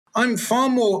I'm far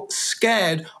more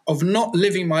scared of not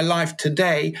living my life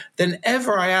today than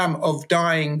ever I am of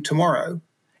dying tomorrow.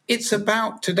 It's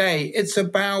about today. It's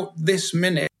about this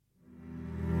minute.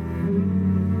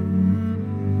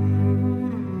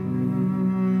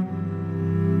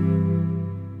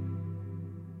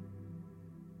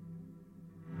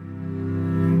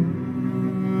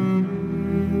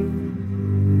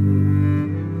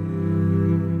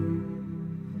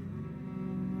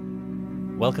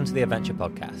 Welcome to the Adventure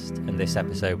Podcast, and this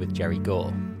episode with Jerry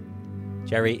Gore.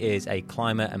 Jerry is a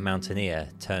climber and mountaineer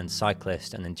turned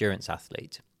cyclist and endurance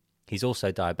athlete. He's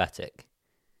also diabetic.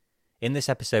 In this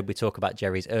episode, we talk about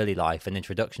Jerry's early life and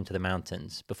introduction to the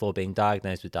mountains before being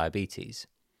diagnosed with diabetes.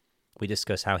 We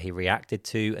discuss how he reacted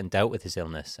to and dealt with his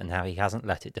illness and how he hasn't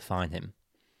let it define him.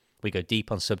 We go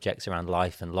deep on subjects around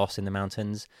life and loss in the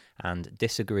mountains and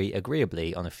disagree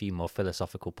agreeably on a few more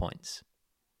philosophical points.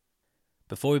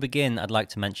 Before we begin, I'd like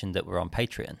to mention that we're on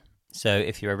Patreon. So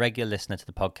if you're a regular listener to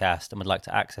the podcast and would like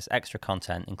to access extra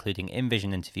content, including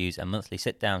in-vision interviews and monthly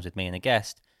sit-downs with me and a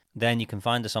guest, then you can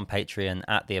find us on Patreon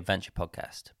at The Adventure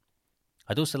Podcast.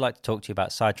 I'd also like to talk to you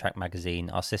about Sidetracked magazine,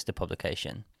 our sister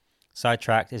publication.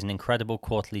 Sidetracked is an incredible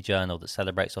quarterly journal that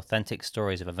celebrates authentic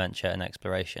stories of adventure and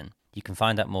exploration. You can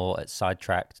find out more at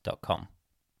sidetracked.com.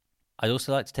 I'd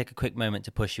also like to take a quick moment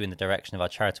to push you in the direction of our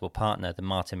charitable partner, the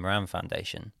Martin Moran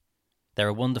Foundation. They're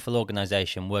a wonderful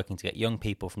organisation working to get young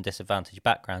people from disadvantaged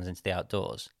backgrounds into the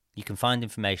outdoors. You can find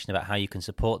information about how you can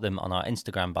support them on our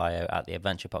Instagram bio at The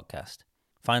Adventure Podcast.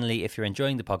 Finally, if you're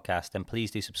enjoying the podcast, then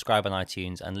please do subscribe on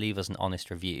iTunes and leave us an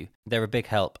honest review. They're a big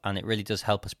help, and it really does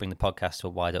help us bring the podcast to a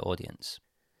wider audience.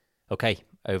 Okay,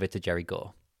 over to Jerry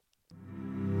Gore.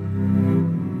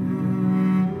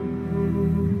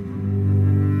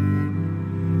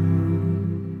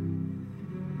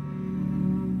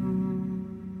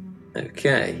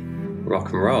 Okay,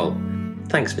 rock and roll.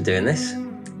 Thanks for doing this.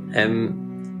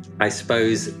 I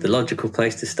suppose the logical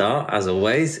place to start, as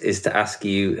always, is to ask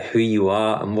you who you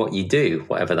are and what you do,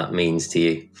 whatever that means to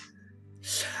you.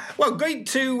 Well, great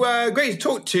to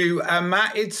talk to you,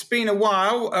 Matt. It's been a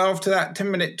while after that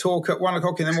 10-minute talk at 1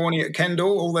 o'clock in the morning at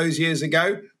Kendall all those years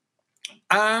ago.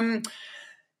 My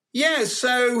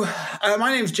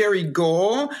name's Jerry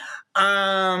Gore.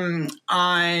 I'm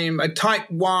a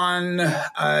type 1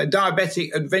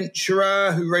 diabetic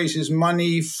adventurer who raises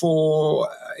money for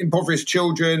impoverished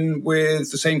children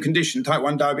with the same condition, type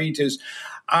 1 diabetes.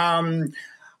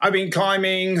 I've been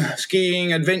climbing,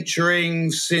 skiing,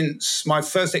 adventuring since my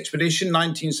first expedition,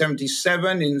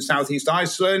 1977 in southeast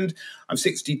Iceland. I'm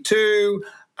 62.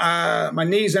 My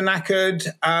knees are knackered,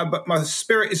 but my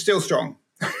spirit is still strong.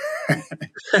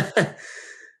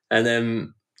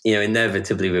 And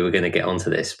inevitably we were going to get onto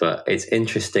this, but it's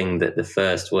interesting that the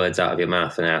first words out of your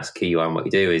mouth and ask who you are and what you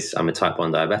do is, I'm a type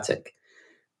 1 diabetic.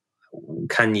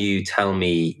 Can you tell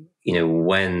me,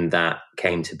 when that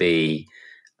came to be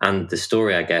and the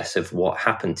story, I guess, of what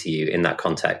happened to you in that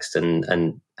context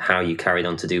and how you carried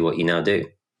on to do what you now do?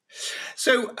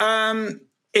 So,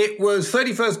 it was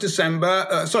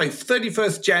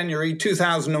 31st January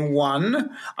 2001.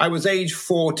 I was age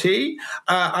 40.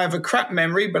 I have a crap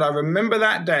memory, but I remember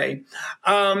that day.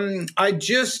 I'd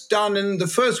just done in the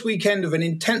first weekend of an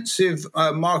intensive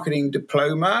marketing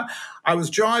diploma. I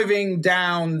was driving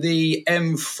down the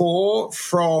M4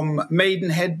 from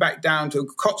Maidenhead back down to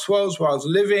Cotswolds, where I was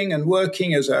living and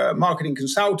working as a marketing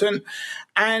consultant.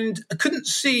 And I couldn't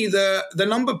see the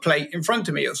number plate in front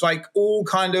of me. It was like all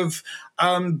kind of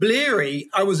bleary.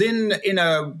 I was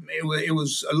it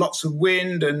was lots of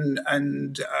wind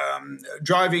and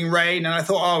driving rain. And I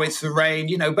thought, it's the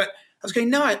rain, but I was going,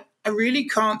 no, I really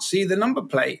can't see the number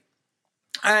plate.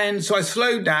 And so I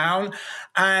slowed down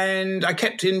and I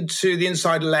kept into the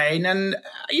inside lane. And,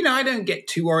 I don't get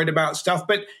too worried about stuff,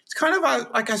 but it's kind of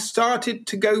like I started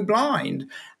to go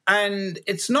blind. And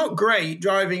it's not great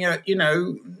driving at,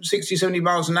 60, 70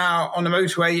 miles an hour on the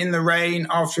motorway in the rain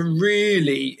after a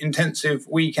really intensive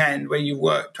weekend where you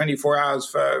work 24 hours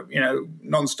for,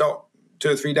 nonstop 2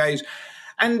 or 3 days.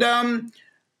 And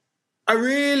I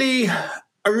really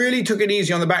took it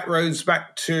easy on the back roads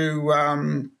back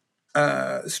to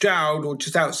Stroud, or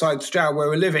just outside Stroud where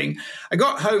we're living. I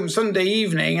got home Sunday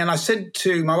evening and I said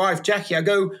to my wife, Jackie, I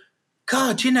go,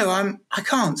 God, I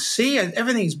can't see it.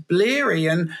 Everything's bleary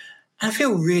and I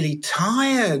feel really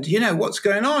tired. What's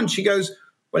going on? She goes,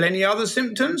 well, any other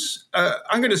symptoms?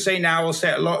 I'm going to say now, I'll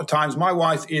say it a lot of times, my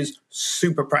wife is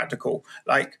super practical.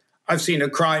 Like, I've seen her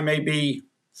cry maybe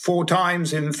 4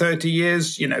 times in 30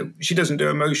 years. She doesn't do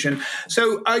emotion.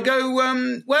 So I go,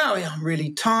 I'm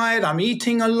really tired. I'm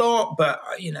eating a lot, but,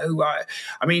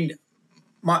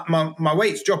 my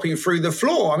weight's dropping through the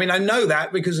floor. I mean, I know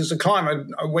that because as a climber,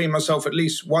 I weigh myself at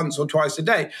least once or twice a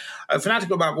day.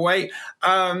 Fanatical about my weight.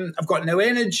 I've got no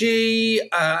energy.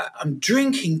 I'm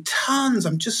drinking tons.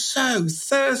 I'm just so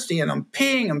thirsty, and I'm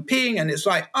peeing, and it's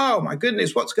like, oh my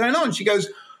goodness, what's going on? She goes,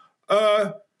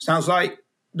 sounds like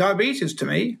diabetes to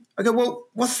me. I go, well,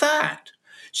 what's that?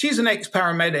 She's an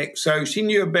ex-paramedic, so she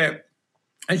knew a bit.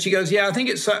 And she goes, yeah, I think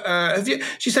it's,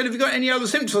 she said, have you got any other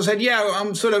symptoms? I said, yeah,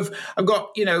 I've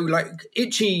got, like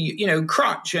itchy,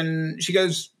 crutch. And she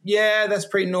goes, yeah, that's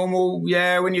pretty normal.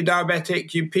 Yeah, when you're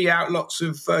diabetic, you pee out lots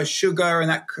of sugar, and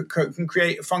that can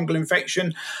create a fungal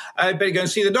infection. Better go and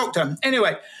see the doctor.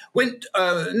 Anyway, went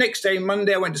next day,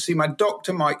 Monday, I went to see my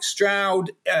doctor, Mike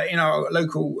Stroud, in our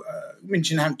local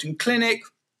Minchinhampton clinic.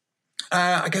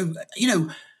 I go,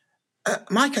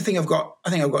 Mike, I think I've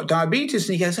got diabetes.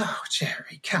 And he goes, oh,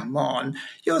 Jerry, come on.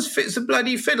 Yours fits a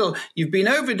bloody fiddle. You've been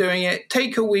overdoing it.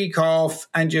 Take a week off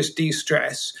and just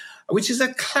de-stress, which is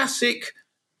a classic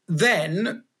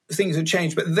then, things have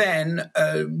changed, but then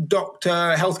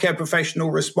doctor, healthcare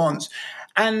professional response.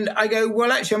 And I go, well,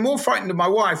 actually, I'm more frightened of my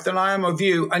wife than I am of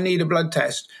you. I need a blood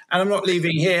test. And I'm not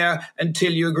leaving here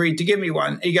until you agree to give me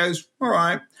one. He goes, all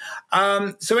right.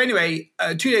 So anyway,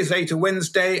 2 days later,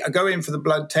 Wednesday, I go in for the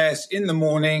blood test in the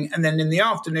morning. And then in the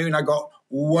afternoon, I got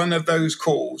one of those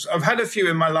calls. I've had a few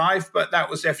in my life, but that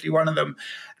was definitely one of them.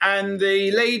 And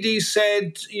the lady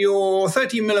said, you're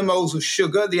 30 millimoles of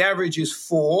sugar. The average is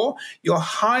 4. You're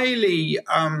highly...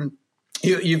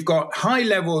 You've got high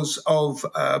levels of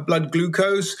blood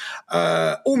glucose,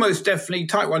 almost definitely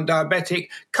type 1 diabetic.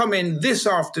 Come in this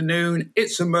afternoon,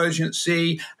 it's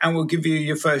emergency, and we'll give you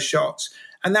your first shots.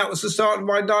 And that was the start of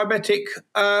my diabetic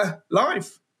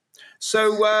life.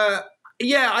 So,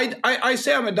 I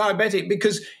say I'm a diabetic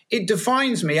because it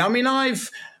defines me. I mean, I've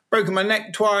broken my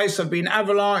neck twice. I've been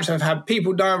avalanched. I've had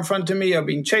people die in front of me. I've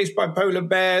been chased by polar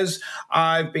bears.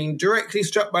 I've been directly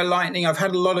struck by lightning. I've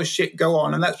had a lot of shit go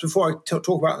on. And that's before I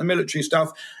talk about the military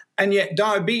stuff. And yet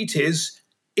diabetes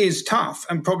is tough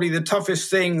and probably the toughest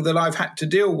thing that I've had to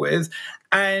deal with.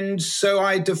 And so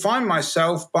I define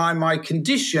myself by my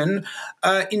condition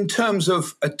in terms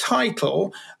of a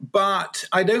title, but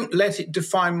I don't let it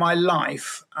define my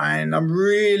life. And I'm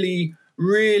really,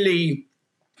 really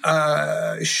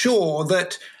sure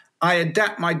that I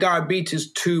adapt my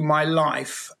diabetes to my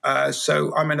life.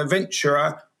 So I'm an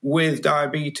adventurer with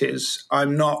diabetes.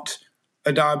 I'm not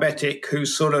a diabetic who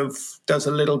sort of does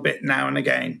a little bit now and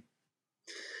again.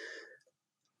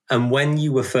 And when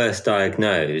you were first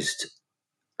diagnosed,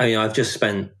 I mean, I've just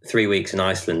spent 3 weeks in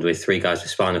Iceland with 3 guys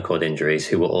with spinal cord injuries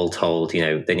who were all told,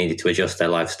 they needed to adjust their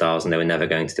lifestyles and they were never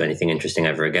going to do anything interesting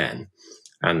ever again.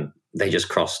 And they just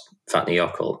crossed Vatny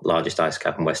Jokel, largest ice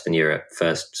cap in Western Europe,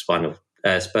 first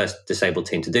disabled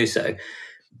team to do so.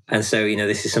 And so,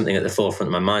 this is something at the forefront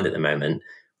of my mind at the moment.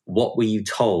 What were you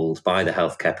told by the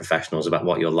healthcare professionals about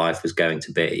what your life was going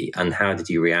to be, and how did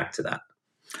you react to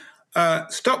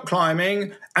that? Stop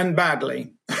climbing and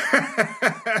badly.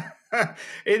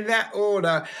 In that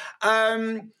order.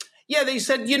 They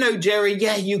said, Jerry,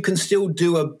 you can still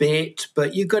do a bit,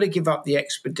 but you've got to give up the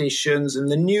expeditions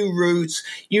and the new routes.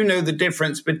 The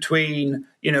difference between,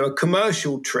 a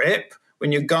commercial trip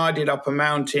when you're guided up a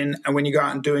mountain and when you go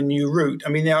out and do a new route. I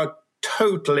mean, they are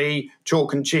totally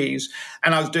chalk and cheese.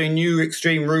 And I was doing new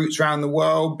extreme routes around the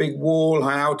world, big wall,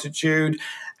 high altitude.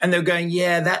 And they're going,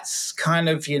 that's kind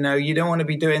of, you don't want to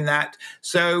be doing that.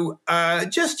 So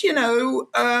just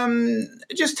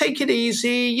take it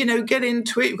easy, get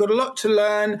into it. You've got a lot to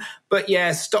learn. But,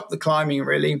 stop the climbing,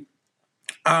 really.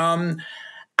 And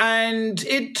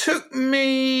it took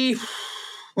me,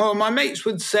 my mates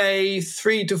would say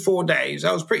 3 to 4 days.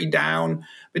 I was pretty down.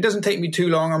 It doesn't take me too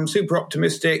long. I'm super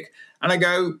optimistic. And I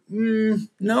go,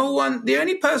 no one, the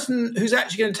only person who's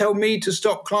actually going to tell me to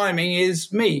stop climbing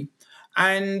is me.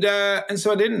 And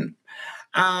so I didn't.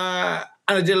 And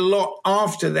I did a lot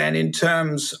after then in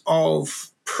terms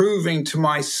of proving to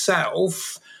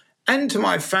myself and to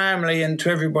my family and to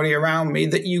everybody around me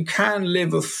that you can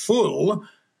live a full,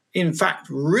 in fact,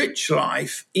 rich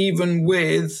life, even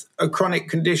with a chronic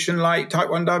condition like type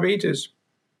 1 diabetes.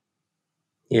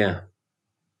 Yeah.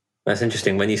 That's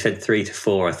interesting. When you said 3 to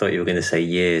 4, I thought you were going to say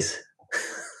years.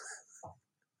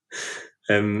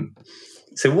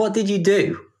 So what did you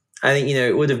do? I think,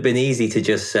 it would have been easy to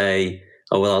just say,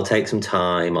 I'll take some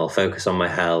time. I'll focus on my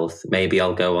health. Maybe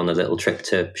I'll go on a little trip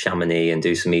to Chamonix and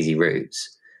do some easy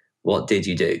routes. What did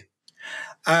you do?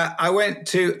 I went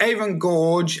to Avon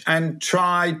Gorge and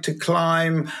tried to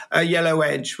climb Yellow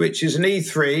Edge, which is an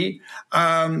E3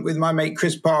 with my mate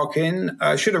Chris Parkin.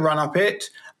 Should have run up it.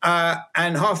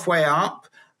 And halfway up,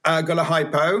 got a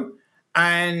hypo.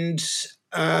 and it's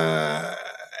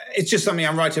just something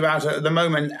I'm writing about at the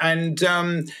moment. And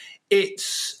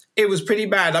it was pretty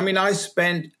bad. I mean, I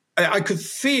could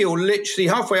feel literally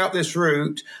halfway up this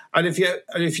route, and if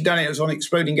you've done it, it's on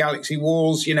exploding galaxy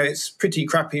walls. You know, it's pretty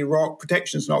crappy rock.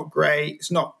 Protection's not great.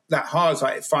 It's not that hard, it's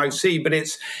like 5C, but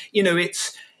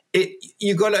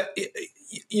you've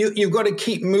got to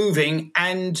keep moving,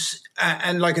 and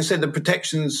like I said, the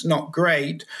protection's not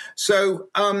great. So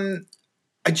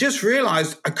I just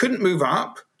realized I couldn't move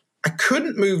up. I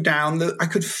couldn't move down. I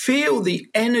could feel the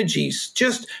energies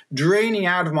just draining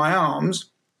out of my arms.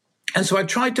 And so I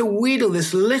tried to wheedle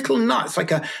this little nut. It's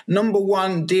like a number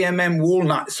 1 DMM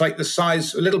walnut. It's like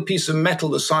a little piece of metal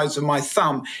the size of my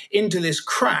thumb into this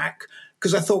crack.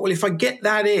 Because I thought, well, if I get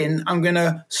that in, I'm going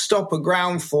to stop a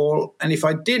ground fall. And if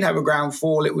I did have a ground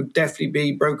fall, it would definitely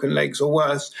be broken legs or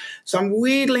worse. So I'm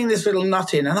wheedling this little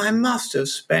nut in, and I must have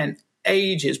spent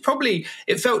ages. Probably,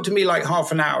 it felt to me like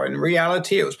half an hour. In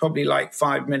reality, it was probably like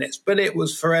 5 minutes, but it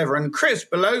was forever. And Chris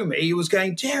below me, he was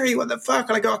going, Jerry, what the fuck?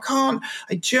 And I go, I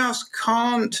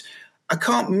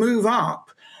can't move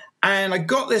up. And I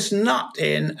got this nut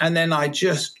in, and then I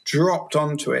just dropped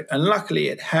onto it. And luckily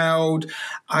it held.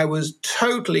 I was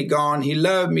totally gone. He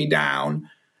lowered me down.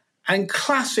 And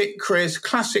classic Chris,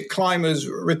 classic climber's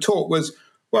retort was,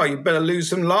 well, you better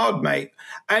lose some lard, mate.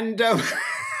 And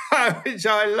which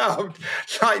I loved.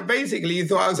 Like, basically, you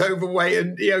thought I was overweight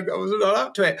and, I was not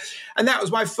up to it. And that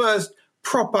was my first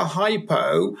proper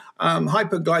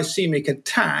hypoglycemic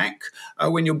attack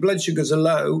when your blood sugars are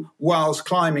low whilst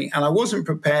climbing. And I wasn't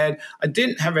prepared. I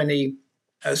didn't have any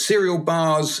cereal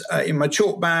bars in my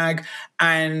chalk bag,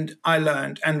 and I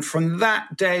learned. And from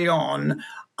that day on,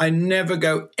 I never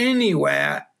go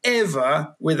anywhere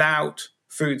ever without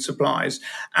food supplies.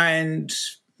 And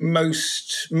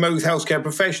most healthcare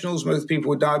professionals, most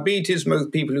people with diabetes,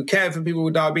 most people who care for people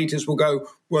with diabetes will go,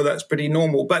 well, that's pretty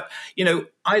normal. But,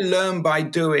 I learned by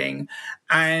doing.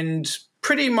 And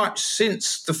pretty much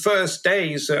since the first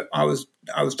days that I was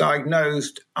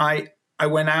diagnosed, I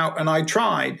went out and I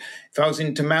tried. If I was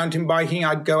into mountain biking,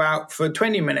 I'd go out for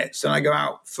 20 minutes, and I'd go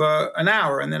out for an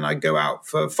hour, and then I'd go out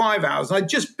for 5 hours. And I'd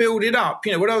just build it up,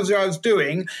 whatever I was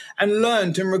doing, and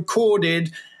learned and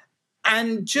recorded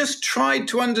and just tried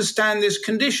to understand this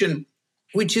condition,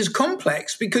 which is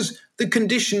complex because the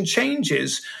condition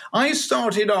changes. I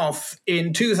started off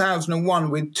in 2001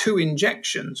 with 2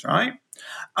 injections, right?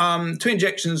 2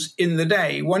 injections in the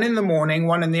day, 1 in the morning,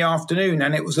 1 in the afternoon.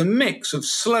 And it was a mix of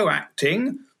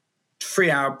slow-acting,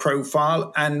 3-hour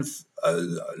profile, and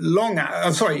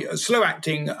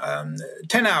slow-acting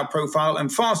 10-hour profile,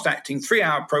 and fast-acting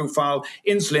 3-hour profile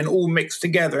insulin, all mixed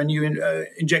together, and you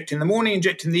inject in the morning,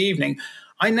 inject in the evening.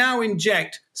 I now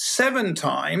inject 7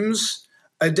 times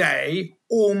a day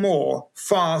or more,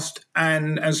 fast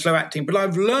and slow-acting. But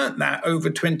I've learned that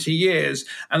over 20 years,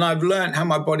 and I've learned how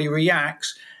my body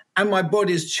reacts, and my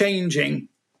body's changing.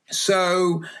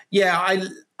 So, yeah,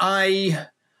 I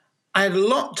had a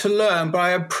lot to learn, but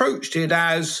I approached it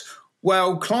as,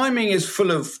 well, climbing is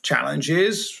full of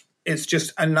challenges. It's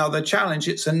just another challenge.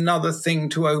 It's another thing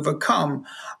to overcome.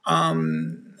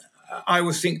 I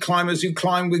always think climbers who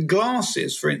climb with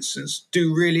glasses, for instance,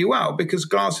 do really well because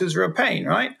glasses are a pain,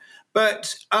 right?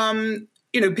 But,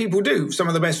 people do. Some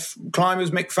of the best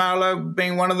climbers, Mick Fowler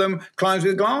being one of them, climbs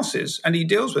with glasses, and he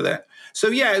deals with it. So,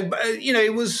 yeah,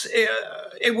 it was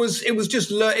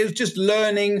just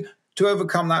learning to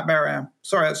overcome that barrier.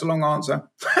 Sorry, that's a long answer.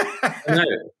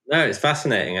 No, it's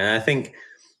fascinating. And I think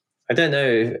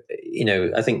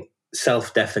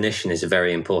self-definition is a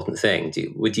very important thing.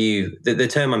 The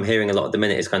term I'm hearing a lot at the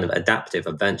minute is kind of adaptive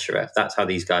adventurer. That's how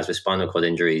these guys with spinal cord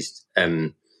injuries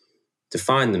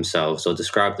define themselves or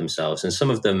describe themselves. And some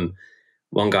of them,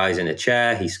 one guy's in a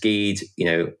chair, he skied,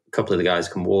 a couple of the guys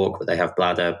can walk, but they have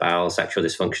bladder, bowel, sexual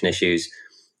dysfunction issues.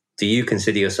 Do you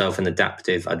consider yourself an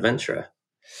adaptive adventurer?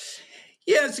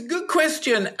 Yeah, it's a good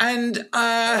question. And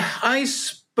I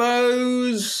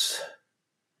suppose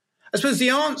the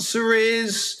answer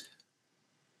is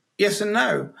yes and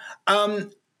no.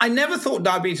 I never thought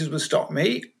diabetes would stop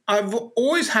me. I've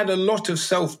always had a lot of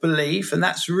self-belief, and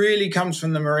that's really comes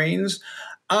from the Marines.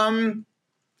 But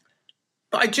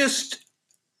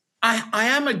I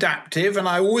am adaptive, and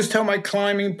I always tell my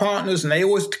climbing partners, and they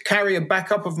always carry a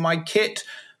backup of my kit.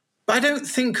 But I don't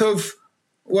think of,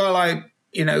 well, I'm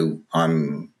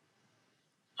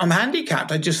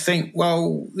handicapped. I just think,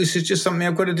 well, this is just something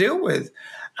I've got to deal with.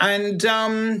 And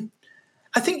I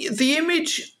think the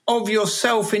image of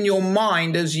yourself in your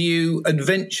mind as you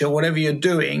adventure, whatever you're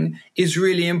doing, is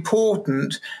really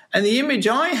important. And the image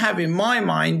I have in my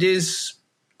mind is,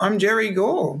 I'm Jerry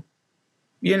Gore,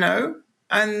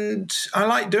 and I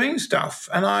like doing stuff,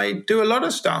 and I do a lot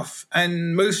of stuff.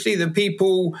 And mostly the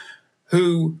people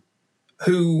who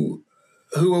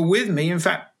are with me, in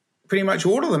fact, pretty much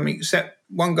all of them, except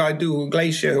one guy, Dougal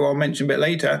Glacier, who I'll mention a bit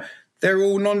later, they're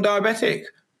all non-diabetic,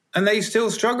 and they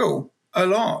still struggle a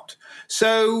lot.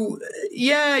 So,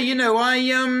 yeah,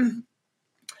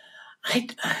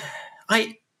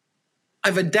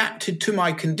 I've adapted to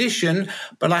my condition,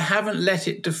 but I haven't let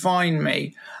it define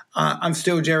me. I'm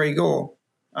still Jerry Gore.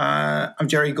 I'm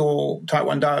Jerry Gore, type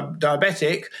 1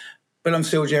 diabetic, but I'm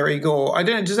still Jerry Gore. I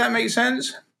don't know, does that make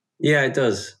sense? Yeah, it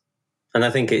does. And I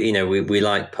think, we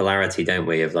like polarity, don't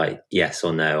we? Of like, yes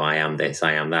or no, I am this,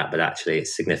 I am that. But actually,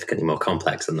 it's significantly more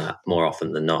complex than that, more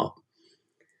often than not.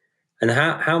 And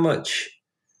how much,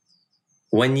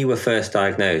 when you were first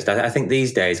diagnosed, I think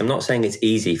these days, I'm not saying it's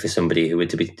easy for somebody who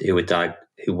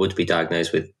would be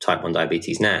diagnosed with type 1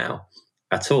 diabetes now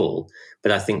at all.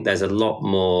 But I think there's a lot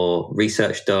more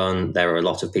research done. There are a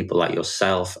lot of people like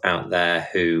yourself out there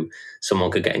who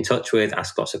someone could get in touch with,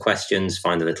 ask lots of questions,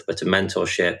 find a little bit of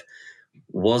mentorship.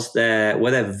 Were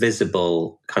there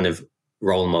visible kind of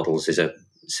role models, is a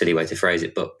silly way to phrase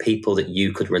it, but people that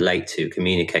you could relate to,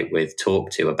 communicate with, talk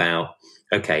to about,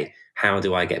 okay, how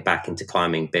do I get back into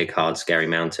climbing big, hard, scary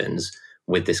mountains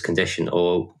with this condition?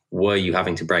 Or were you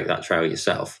having to break that trail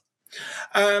yourself?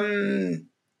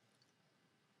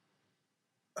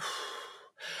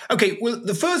 Okay, well,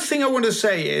 the first thing I want to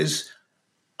say is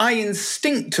I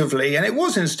instinctively, and it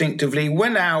was instinctively,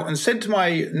 went out and said to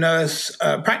my nurse,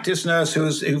 practice nurse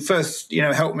who first,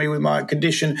 helped me with my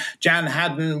condition, Jan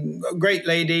Haddon, a great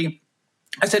lady.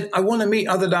 I said, I want to meet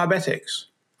other diabetics.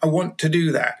 I want to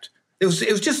do that. It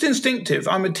was just instinctive.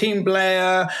 I'm a team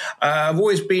player. I've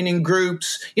always been in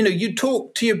groups. You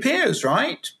talk to your peers,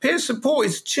 right? Peer support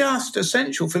is just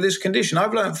essential for this condition.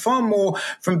 I've learned far more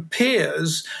from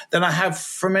peers than I have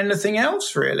from anything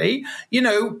else, really,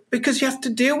 because you have to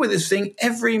deal with this thing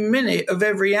every minute of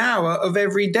every hour of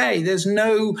every day. There's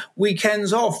no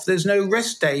weekends off. There's no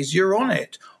rest days. You're on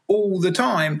it all the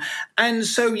time. And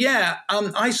so,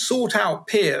 I sought out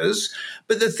peers.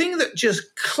 But the thing that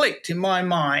just clicked in my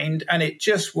mind, and it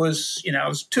just was, I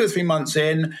was 2 or 3 months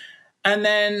in, and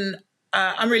then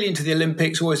I'm really into the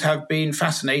Olympics, always have been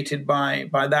fascinated by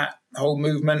that whole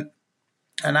movement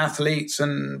and athletes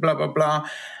and blah, blah, blah.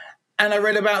 And I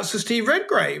read about Sir Steve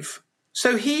Redgrave.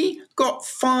 So he got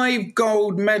 5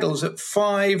 gold medals at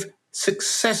 5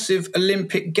 successive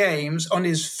Olympic Games. On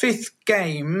his 5th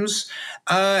Games,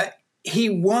 he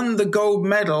won the gold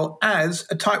medal as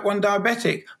a type 1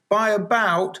 diabetic by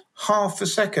about half a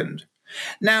second.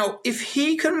 Now, if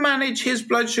he can manage his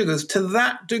blood sugars to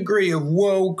that degree of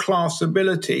world-class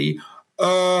ability,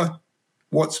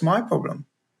 what's my problem?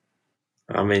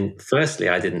 I mean, firstly,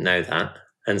 I didn't know that.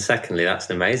 And secondly, that's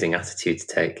an amazing attitude to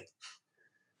take.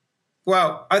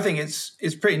 Well, I think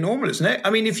it's pretty normal, isn't it?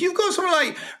 I mean, if you've got someone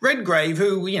like Redgrave,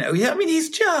 who, he's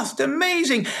just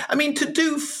amazing. I mean, to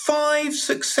do 5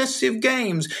 successive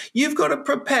games, you've got to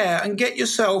prepare and get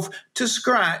yourself to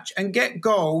scratch and get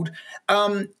gold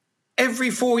every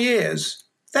 4 years.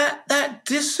 That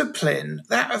discipline,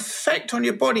 that effect on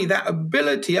your body, that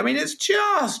ability, I mean, it's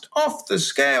just off the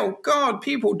scale. God,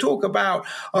 people talk about,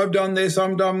 I've done this,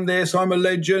 I'm a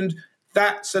legend.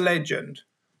 That's a legend.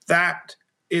 That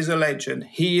is a legend.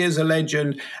 He is a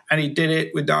legend, and he did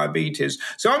it with diabetes.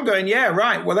 So I'm going, yeah,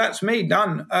 right, well, that's me,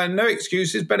 done. No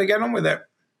excuses, better get on with it.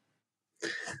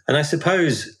 And I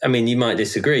suppose, I mean, you might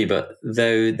disagree, but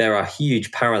though there are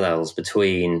huge parallels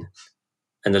between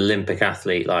an Olympic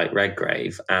athlete like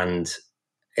Redgrave and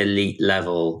elite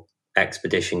level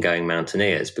expedition going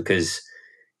mountaineers, because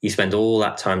you spend all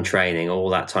that time training, all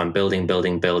that time building,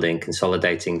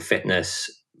 consolidating fitness,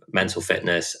 mental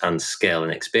fitness and skill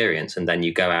and experience. And then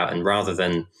you go out, and rather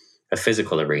than a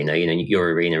physical arena,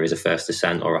 your arena is a first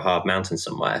ascent or a hard mountain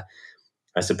somewhere.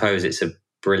 I suppose it's a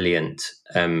brilliant,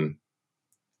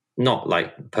 not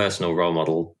like personal role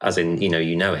model, as in,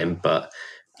 you know him, but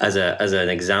as an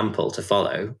example to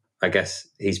follow. I guess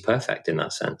he's perfect in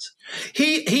that sense.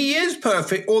 He is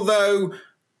perfect, although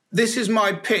this is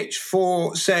my pitch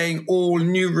for saying all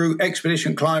new route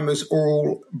expedition climbers are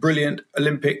all brilliant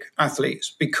Olympic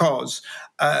athletes, because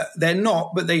they're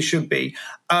not, but they should be.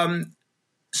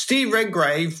 Steve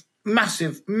Redgrave,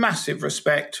 massive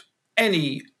respect.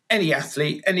 Any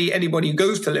athlete, anybody who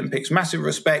goes to Olympics, massive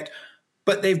respect.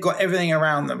 But they've got everything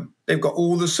around them. They've got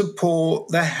all the support,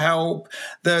 the help,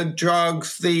 the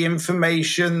drugs, the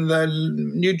information, the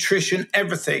nutrition,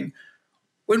 everything.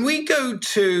 when we go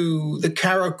to the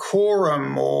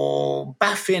Karakoram or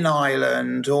Baffin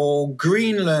Island or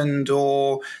Greenland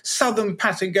or southern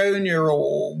Patagonia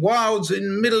or wilds in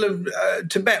the middle of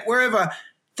Tibet, wherever,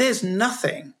 there's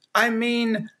nothing. I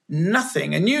mean,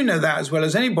 nothing. And you know that as well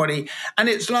as anybody. And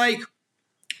it's like,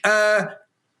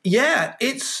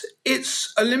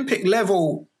 it's Olympic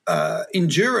level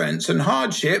endurance and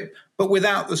hardship, but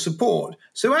without the support.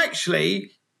 So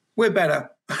actually, we're better.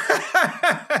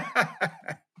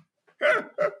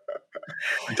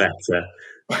 Better.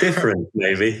 Different,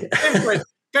 maybe. Different.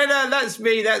 Better, that's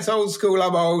me. That's old school.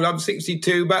 I'm old. I'm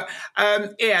 62. But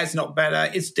it's not better.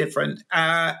 It's different.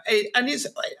 And it's,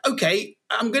 okay,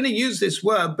 I'm going to use this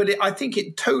word, but I think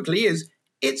it totally is.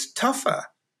 It's tougher.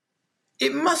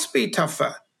 It must be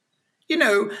tougher. You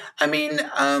know, I mean,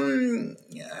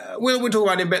 we'll talk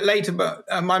about it a bit later, but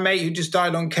my mate who just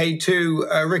died on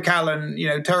K2, Rick Allen,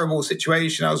 terrible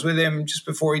situation. I was with him just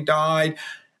before he died.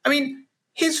 I mean,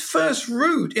 his first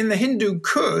route in the Hindu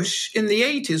Kush in the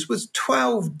 80s was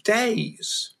 12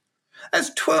 days.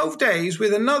 That's 12 days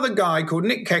with another guy called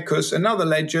Nick Kekus, another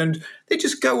legend. They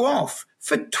just go off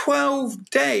for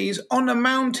 12 days on a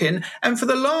mountain. And for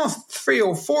the last 3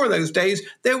 or 4 of those days,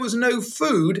 there was no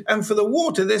food. And for the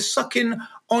water, they're sucking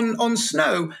on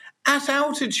snow at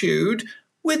altitude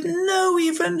with no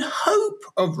even hope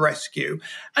of rescue.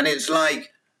 And it's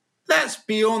like, that's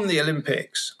beyond the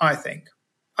Olympics, I think.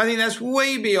 I think that's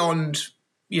way beyond,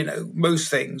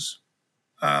 most things.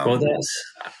 I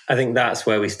think that's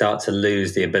where we start to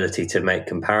lose the ability to make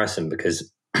comparison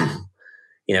because,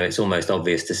 it's almost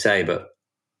obvious to say, but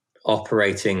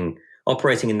operating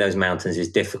in those mountains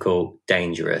is difficult,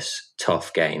 dangerous,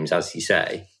 tough games, as you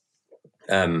say,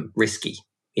 risky,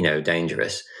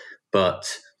 dangerous.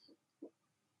 But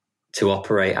to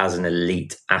operate as an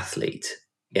elite athlete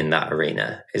in that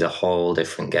arena is a whole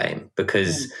different game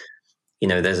because,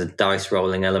 there's a dice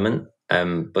rolling element.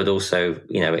 But also,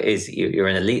 it is you're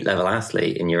an elite level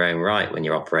athlete in your own right when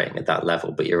you're operating at that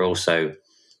level. But you're also,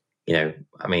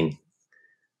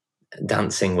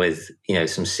 dancing with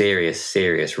some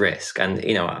serious risk. And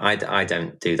I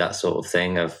don't do that sort of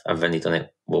thing. I've only done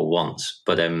it once,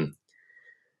 but or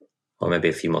maybe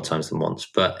a few more times than once.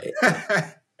 But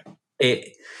I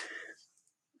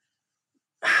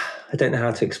don't know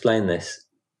how to explain this.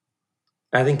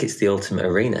 I think it's the ultimate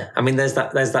arena. I mean, there's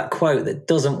that quote that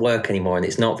doesn't work anymore, and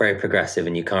it's not very progressive,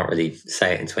 and you can't really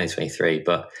say it in 2023.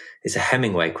 But it's a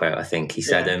Hemingway quote. I think he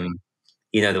said, the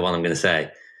one I'm going to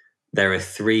say. There are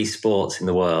 3 sports in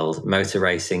the world: motor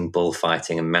racing,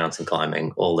 bullfighting, and mountain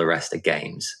climbing. All the rest are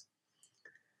games.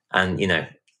 And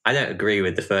I don't agree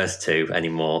with the first 2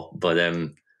 anymore, but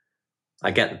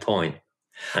I get the point.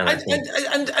 And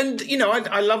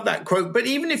I love that quote. But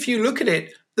even if you look at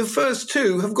it, the first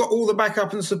 2 have got all the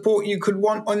backup and support you could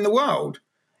want in the world.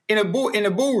 In a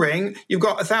bull ring, you've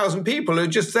got 1,000 people who are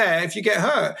just there if you get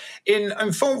hurt. In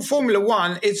Formula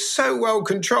One, it's so well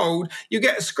controlled. You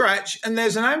get a scratch and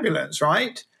there's an ambulance,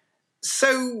 right?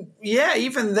 So,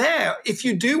 even there, if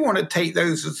you do want to take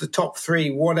those as the top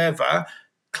 3, whatever,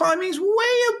 climbing's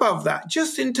way above that,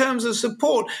 just in terms of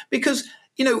support. Because,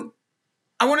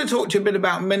 I want to talk to you a bit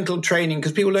about mental training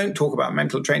because people don't talk about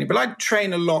mental training, but I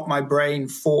train a lot my brain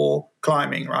for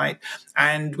climbing, right?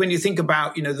 And when you think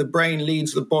about, the brain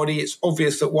leads the body, it's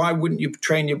obvious that why wouldn't you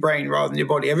train your brain rather than your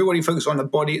body? Everybody focuses on the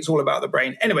body. It's all about the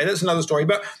brain. Anyway, that's another story.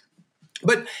 But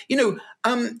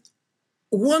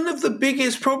one of the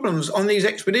biggest problems on these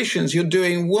expeditions, you're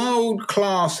doing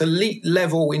world-class,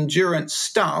 elite-level endurance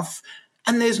stuff,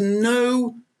 and there's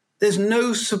no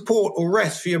support or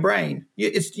rest for your brain.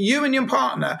 It's you and your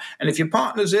partner. And if your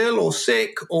partner's ill or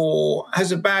sick or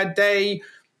has a bad day,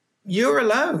 you're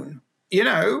alone,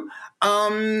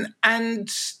 and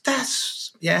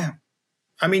that's,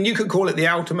 I mean, you could call it the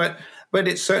ultimate, but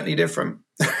it's certainly different.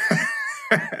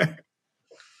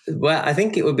 Well, I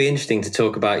think it would be interesting to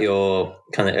talk about your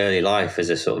kind of early life as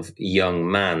a sort of young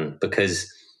man,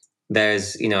 because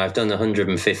there's, I've done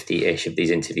 150-ish of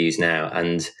these interviews now,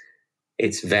 and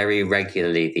it's very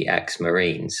regularly the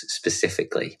ex-Marines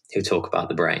specifically who talk about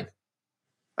the brain.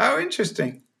 Oh,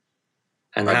 interesting.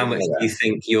 And how much do you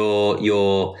think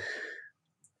your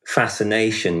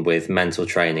fascination with mental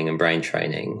training and brain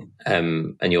training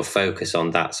and your focus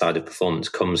on that side of performance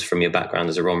comes from your background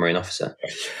as a Royal Marine officer?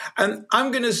 And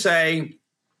I'm going to say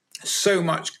so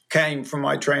much came from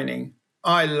my training.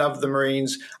 I love the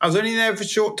Marines. I was only there for a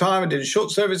short time. I did a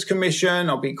short service commission.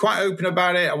 I'll be quite open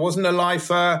about it. I wasn't a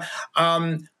lifer.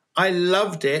 I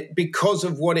loved it because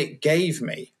of what it gave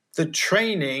me. The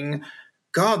training,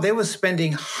 God, they were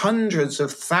spending hundreds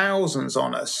of thousands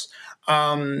on us.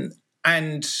 And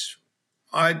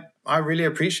I I really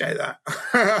appreciate that.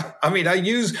 I mean, I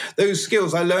use those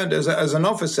skills I learned as an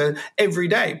officer every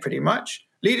day, pretty much.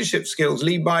 Leadership skills,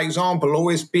 lead by example,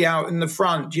 always be out in the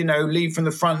front, lead from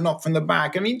the front, not from the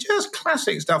back. I mean, just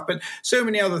classic stuff, but so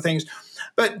many other things.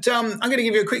 But I'm going to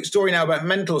give you a quick story now about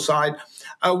mental side.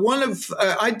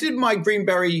 I did my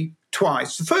Greenberry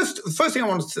twice. The first thing I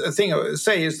want to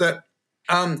say is that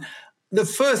the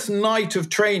first night of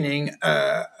training down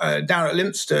at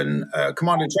Lympstone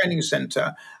Commando Training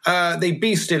Centre, they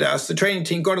beasted us. The training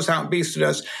team got us out and beasted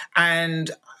us. And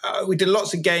we did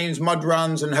lots of games, mud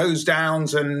runs and hose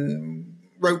downs and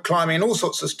rope climbing and all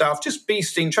sorts of stuff, just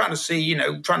beasting,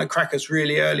 trying to crack us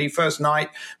really early, first night,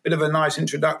 bit of a nice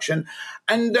introduction.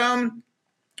 And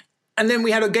then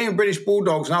we had a game of British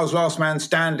Bulldogs, and I was last man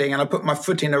standing, and I put my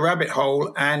foot in a rabbit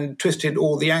hole and twisted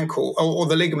all the ankle, or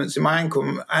the ligaments in my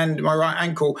ankle and my right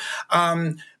ankle.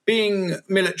 Being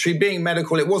military, being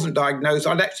medical, it wasn't diagnosed.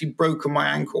 I'd actually broken my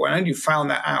ankle, and I only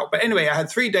found that out. But anyway, I had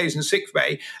 3 days in sick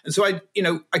bay, and so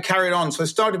I carried on. So I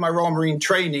started my Royal Marine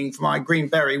training for my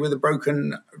Greenberry with a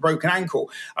broken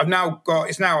ankle.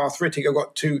 It's now arthritic. I've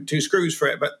got two screws for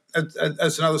it, but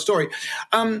that's another story.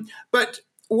 But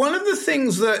one of the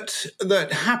things that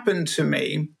happened to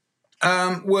me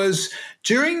was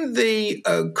during the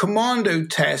commando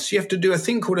test, you have to do a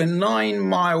thing called a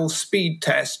 9-mile speed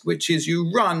test, which is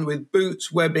you run with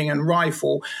boots, webbing, and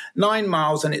rifle 9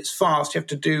 miles, and it's fast. You have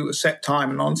to do a set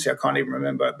time, and honestly, I can't even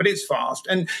remember, but it's fast.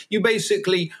 And you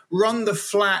basically run the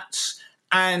flats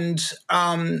and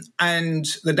the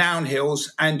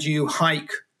downhills, and you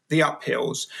hike the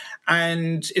uphills.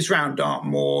 And it's round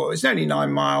Dartmoor. It's only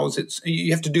 9 miles.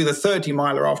 You have to do the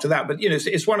 30-miler after that. But,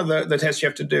 it's one of the tests you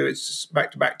have to do. It's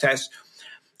back-to-back tests.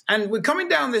 And we're coming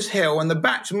down this hill, and the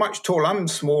back's much taller. I'm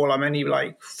small. I'm only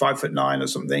like 5'9" or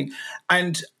something.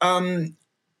 And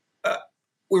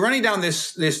we're running down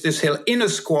this hill in a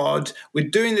squad. We're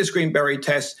doing this Greenberry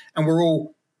test, and we're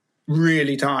all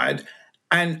really tired.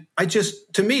 And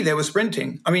to me, they were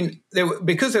sprinting. I mean,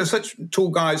 because they were such tall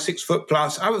guys, 6 foot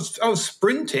plus. I was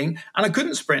sprinting, and I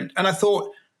couldn't sprint. And I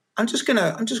thought, I'm just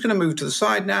gonna move to the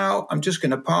side now. I'm just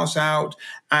gonna pass out,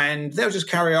 and they'll just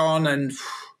carry on. And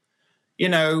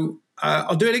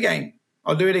I'll do it again.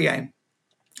 I'll do it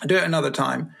another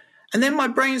time. And then my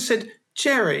brain said,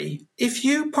 Jerry, if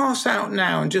you pass out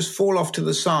now and just fall off to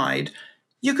the side,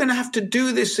 you're going to have to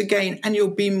do this again, and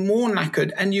you'll be more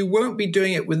knackered, and you won't be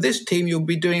doing it with this team. You'll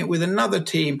be doing it with another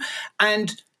team.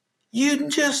 And you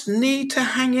just need to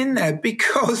hang in there,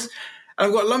 because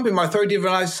I've got a lump in my throat even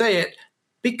when I say it,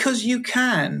 because you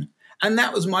can. And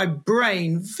that was my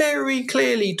brain very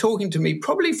clearly talking to me,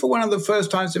 probably for one of the first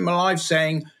times in my life,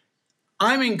 saying,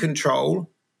 I'm in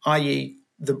control, i.e.,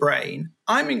 the brain.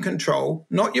 I'm in control,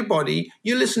 not your body.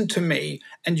 You listen to me,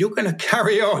 and you're going to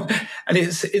carry on. And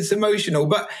it's emotional,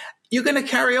 but you're going to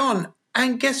carry on.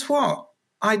 And guess what?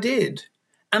 I did.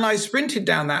 And I sprinted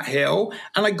down that hill,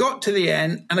 and I got to the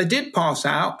end, and I did pass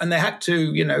out, and they had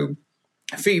to,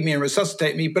 feed me and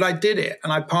resuscitate me, but I did it,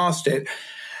 and I passed it.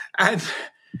 And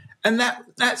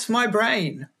that's my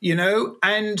brain,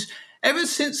 And ever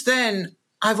since then,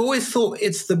 I've always thought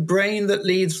it's the brain that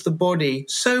leads the body.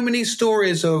 So many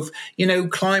stories of,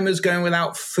 climbers going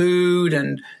without food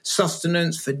and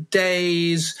sustenance for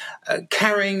days,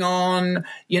 carrying on,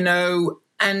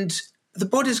 and the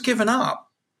body's given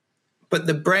up, but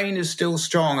the brain is still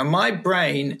strong. And my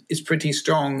brain is pretty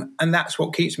strong, and that's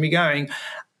what keeps me going.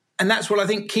 And that's what I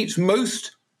think keeps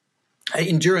most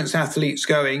endurance athletes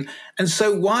going. And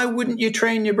so why wouldn't you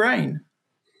train your brain?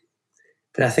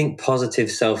 But I think positive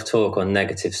self-talk or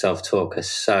negative self-talk are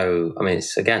so,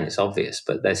 it's obvious,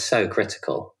 but they're so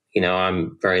critical.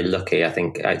 I'm very lucky. I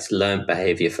think it's learned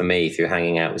behavior for me through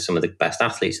hanging out with some of the best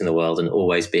athletes in the world and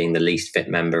always being the least fit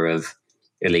member of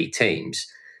elite teams.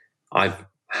 I've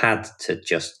had to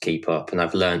just keep up, and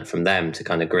I've learned from them to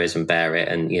kind of grizz and bear it.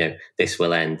 And, this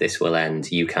will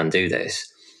end, you can do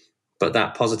this. But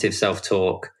that positive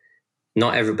self-talk,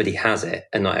 not everybody has it,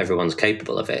 and not everyone's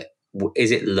capable of it.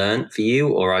 Is it learned for you,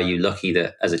 or are you lucky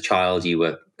that as a child you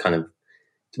were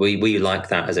were you like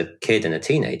that as a kid and a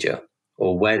teenager,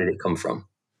 or where did it come from?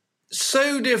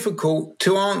 So difficult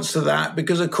to answer that,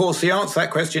 because of course the answer to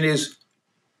that question is,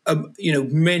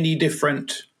 many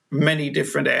different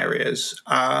areas.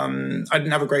 I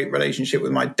didn't have a great relationship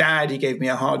with my dad. He gave me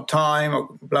a hard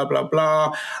time, blah, blah,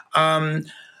 blah.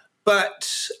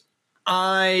 But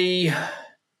I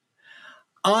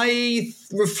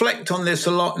reflect on this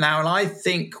a lot now, and I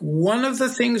think one of the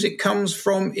things it comes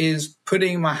from is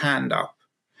putting my hand up.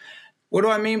 What do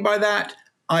I mean by that?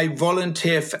 I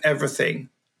volunteer for everything.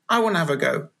 I want to have a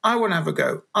go. I want to have a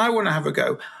go. I want to have a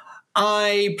go.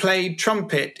 I played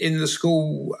trumpet in the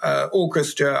school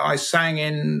orchestra. I sang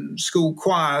in school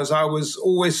choirs. I was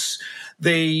always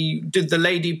did the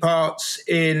lady parts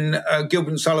in Gilbert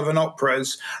and Sullivan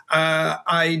operas.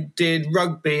 I did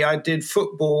rugby. I did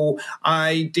football.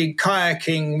 I did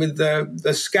kayaking with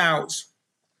the Scouts.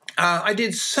 I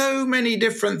did so many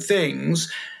different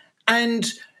things. And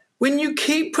when you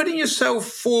keep putting yourself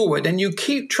forward and you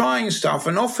keep trying stuff,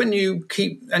 and often you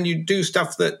do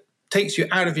stuff that takes you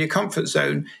out of your comfort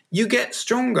zone, you get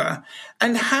stronger.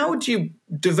 And how do you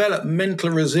develop mental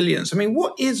resilience? I mean,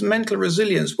 what is mental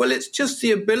resilience? Well, it's just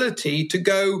the ability to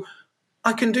go,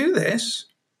 I can do this.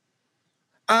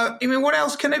 I mean, what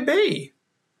else can it be?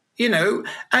 You know,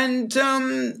 and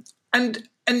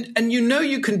you know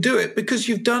you can do it because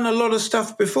you've done a lot of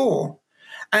stuff before.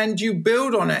 And you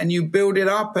build on it and you build it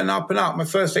up and up and up. My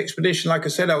first expedition, like I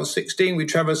said, I was 16. We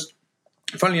traversed,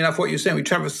 funnily enough, what you're saying, we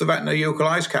traversed the Vatnajökull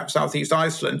ice cap, southeast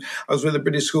Iceland. I was with the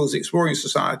British Schools Exploring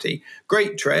Society.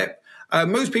 Great trip.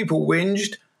 Most people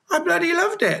whinged. I bloody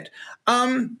loved it.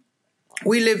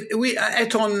 We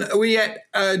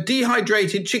ate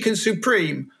dehydrated chicken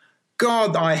supreme.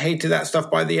 God, I hated that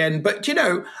stuff by the end. But, you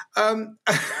know,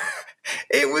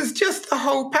 it was just the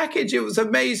whole package. It was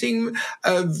amazing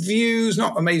views,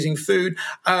 not amazing food,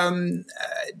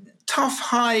 tough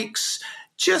hikes,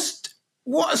 just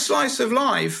what a slice of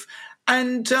life.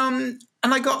 And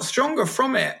I got stronger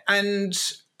from it. And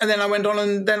then I went on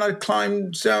and then I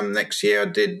climbed, next year I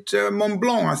did Mont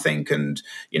Blanc, I think. And,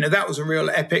 you know, that was a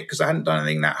real epic because I hadn't done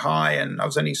anything that high and I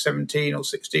was only 17 or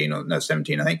 16 or no,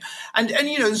 17, I think. And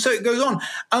you know, so it goes on.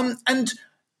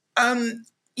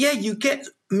 Yeah, you get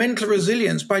mental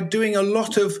resilience by doing a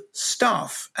lot of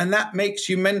stuff, and that makes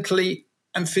you mentally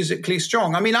and physically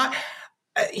strong. I mean,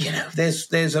 you know,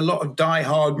 there's a lot of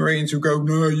diehard Marines who go,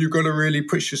 no, you've got to really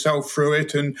push yourself through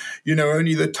it, and you know,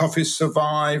 only the toughest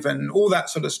survive, and all that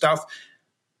sort of stuff.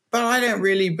 But I don't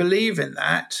really believe in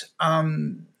that.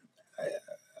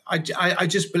 I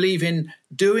just believe in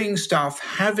doing stuff,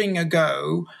 having a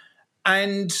go,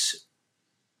 and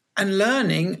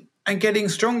learning and getting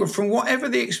stronger from whatever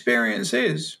the experience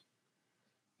is.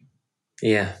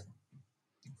 Yeah,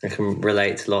 I can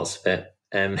relate to lots of it.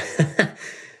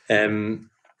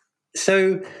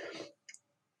 So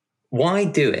why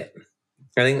do it?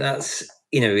 I think that's,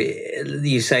 you know,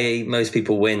 you say most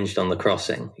people whinged on the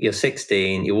crossing. You're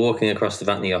 16, you're walking across the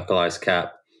Vatnajökull ice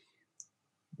cap.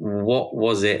 What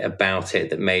was it about it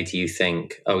that made you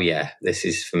think, oh yeah, this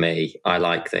is for me. I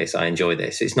like this. I enjoy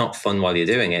this. It's not fun while you're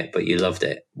doing it, but you loved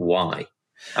it. Why?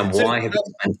 And why have you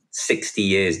spent 60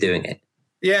 years doing it?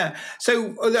 Yeah.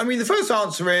 So, I mean, the first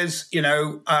answer is, you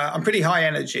know, I'm pretty high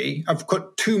energy. I've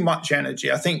got too much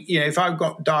energy. I think, you know, if I've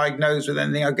got diagnosed with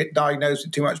anything, I get diagnosed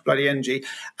with too much bloody energy.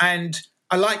 And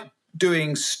I like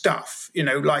doing stuff, you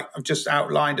know, like I've just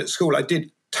outlined at school. I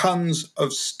did tons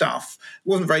of stuff.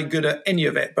 Wasn't very good at any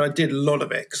of it, but I did a lot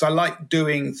of it because I like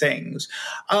doing things.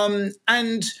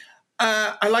 And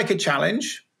I like a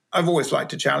challenge. I've always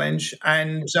liked a challenge.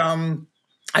 And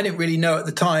I didn't really know at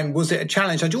the time, was it a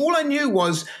challenge? All I knew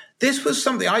was this was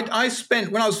something I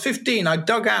spent, when I was 15, I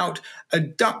dug out a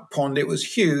duck pond. It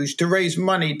was huge, to raise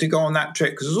money to go on that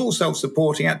trip because it was all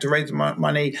self-supporting. I had to raise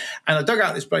money. And I dug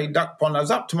out this bloody duck pond. I was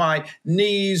up to my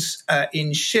knees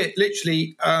in shit,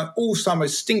 literally all summer,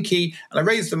 stinky. And I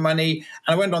raised the money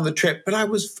and I went on the trip. But I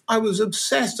was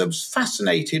obsessed. I was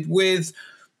fascinated with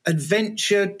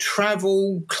adventure,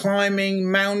 travel,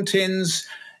 climbing, mountains.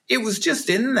 It was just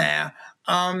in there.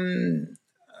 And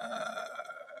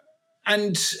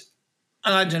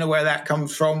I don't know where that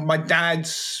comes from. My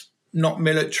dad's not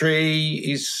military.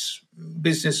 He's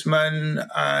businessman,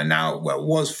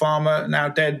 was farmer, now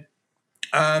dead.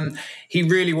 He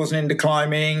really wasn't into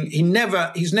climbing.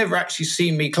 He's never actually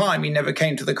seen me climb. He never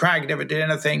came to the crag, never did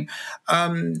anything.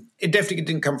 It definitely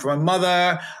didn't come from my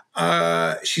mother.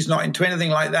 She's not into anything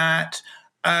like that.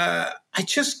 I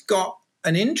just got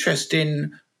an interest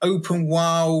in open,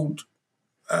 wild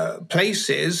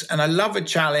places, and I love a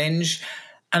challenge,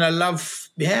 and I love,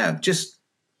 just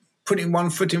putting one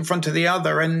foot in front of the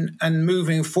other and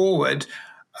moving forward,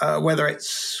 whether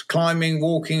it's climbing,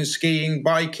 walking, skiing,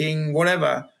 biking,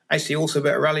 whatever. Actually, also a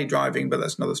bit of rally driving, but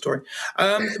that's another story.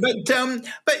 But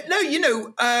no, you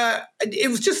know, it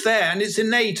was just there, and it's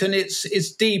innate, and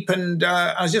it's deep, and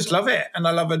I just love it, and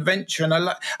I love adventure, and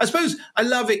I suppose I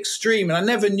love extreme, and I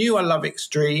never knew I love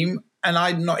extreme. And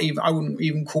I wouldn't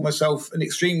even call myself an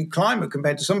extreme climber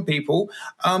compared to some people.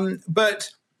 But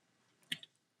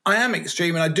I am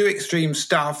extreme and I do extreme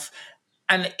stuff,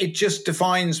 and it just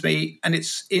defines me and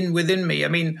it's within me. I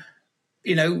mean,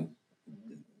 you know,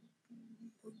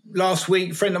 last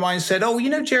week, a friend of mine said, "Oh,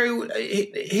 Jerry,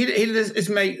 his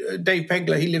mate Dave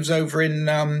Pegler, he lives over in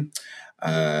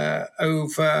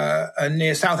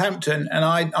near Southampton, and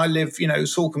I live,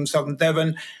 Salcombe, Southern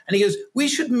Devon." And he goes, "We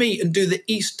should meet and do the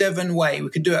East Devon Way. We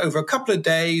could do it over a couple of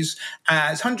days.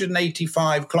 It's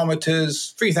 185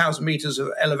 kilometres, 3,000 metres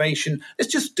of elevation.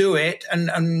 Let's just do it,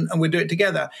 and we'll do it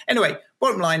together." Anyway,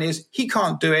 bottom line is he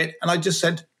can't do it, and I just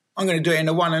said I'm going to do it in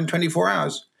a 1 and 24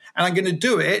 hours. And I'm going to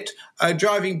do it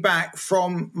driving back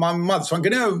from my mother. So I'm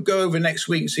going to go over next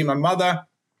week and see my mother.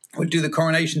 We'll do the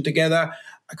coronation together.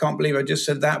 I can't believe I just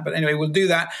said that. But anyway, we'll do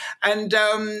that. And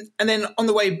then on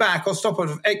the way back, I'll stop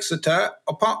at Exeter.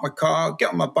 I'll park my car,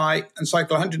 get on my bike and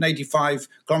cycle 185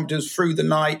 kilometres through the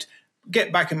night,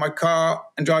 get back in my car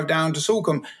and drive down to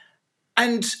Salcombe.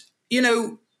 And,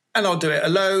 and I'll do it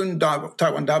alone,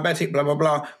 type 1 diabetic, blah, blah,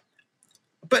 blah.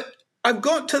 But I've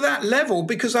got to that level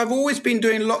because I've always been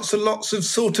doing lots of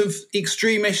sort of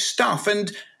extreme-ish stuff.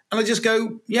 And I just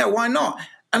go, yeah, why not?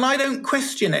 And I don't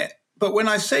question it. But when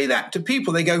I say that to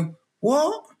people, they go,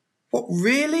 what? What,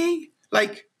 really?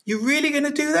 Like, you're really going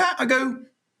to do that? I go,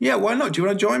 yeah, why not? Do you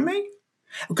want to join me?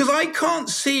 Because I can't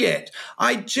see it.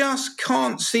 I just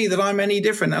can't see that I'm any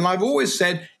different. And I've always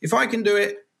said, if I can do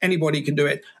it, anybody can do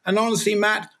it. And honestly,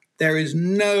 Matt, there is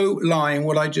no lie in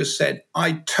what I just said.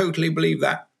 I totally believe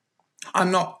that.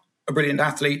 I'm not a brilliant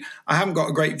athlete. I haven't got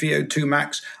a great VO2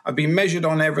 max. I've been measured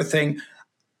on everything.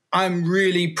 I'm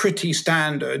really pretty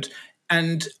standard,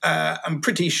 and I'm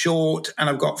pretty short, and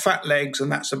I've got fat legs,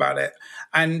 and that's about it.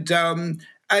 And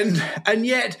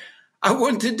yet I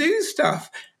want to do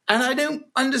stuff, and I don't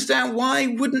understand why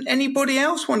wouldn't anybody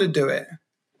else want to do it.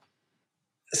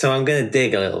 So I'm going to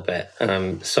dig a little bit, and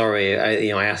I'm sorry.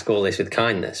 I ask all this with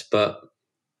kindness, but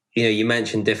you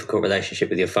mentioned difficult relationship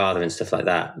with your father and stuff like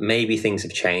that. Maybe things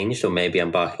have changed, or maybe I'm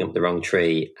barking up the wrong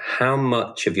tree. How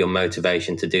much of your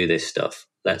motivation to do this stuff,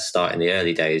 let's start in the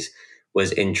early days,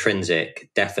 was intrinsic,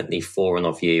 definitely foreign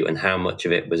of you, and how much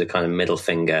of it was a kind of middle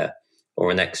finger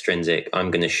or an extrinsic,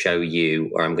 I'm going to show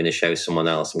you, or I'm going to show someone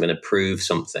else, I'm going to prove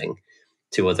something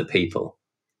to other people?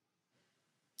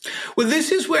 Well,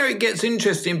 this is where it gets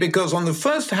interesting, because on the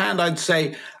first hand, I'd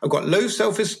say I've got low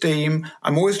self-esteem.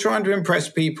 I'm always trying to impress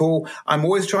people. I'm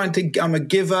a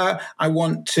giver. I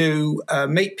want to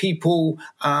make people,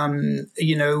 I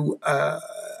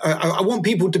want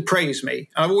people to praise me.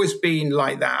 I've always been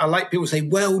like that. I like people to say,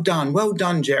 well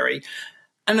done, Jerry.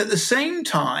 And at the same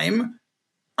time,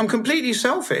 I'm completely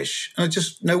selfish, and I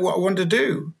just know what I want to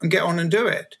do and get on and do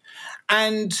it.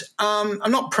 And I'm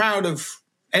not proud of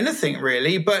anything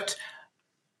really, but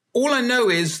all I know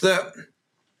is that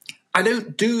I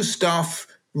don't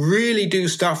really do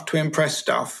stuff to impress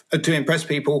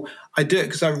people. I do it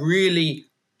because I really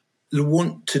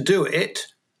want to do it.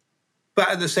 But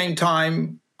at the same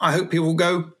time, I hope people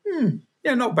go,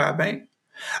 yeah, not bad, mate.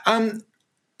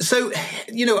 So,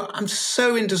 I'm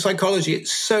so into psychology.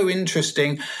 It's so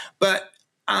interesting. But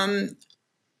I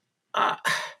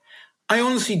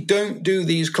honestly don't do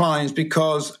these climbs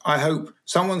because I hope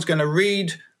someone's going to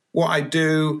read what I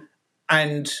do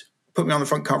and put me on the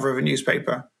front cover of a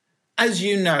newspaper. As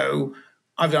you know,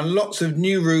 I've done lots of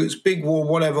new routes, big wall,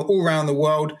 whatever, all around the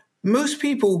world. Most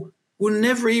people will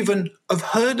never even have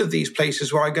heard of these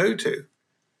places where I go to.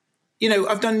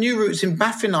 I've done new routes in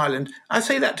Baffin Island. I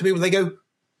say that to people, they go,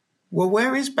 well,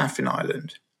 where is Baffin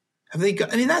Island? Have they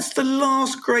got? That's the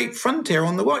last great frontier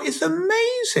on the world. It's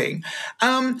amazing.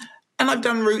 And I've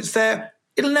done routes there.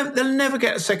 They'll never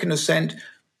get a second ascent.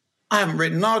 I haven't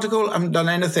written an article. I haven't done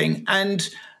anything. And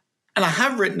I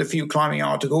have written a few climbing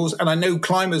articles, and I know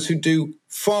climbers who do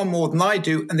far more than I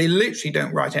do, and they literally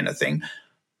don't write anything.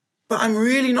 But I'm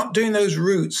really not doing those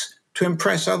routes to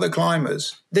impress other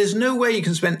climbers. There's no way you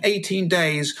can spend 18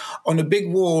 days on a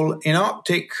big wall in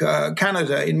Arctic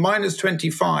Canada in minus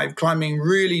 25 climbing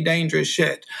really dangerous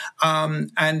shit.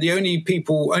 And the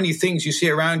only things you see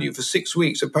around you for 6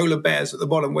 weeks are polar bears at the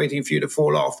bottom waiting for you to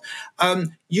fall off.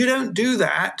 You don't do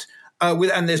that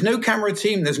and there's no camera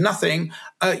team, there's nothing.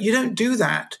 You don't do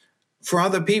that for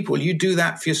other people. You do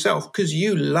that for yourself because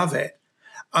you love it.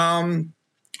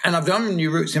 And I've done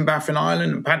new routes in Baffin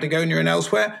Island and Patagonia and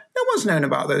elsewhere. No one's known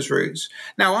about those routes.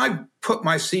 Now, I've put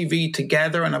my CV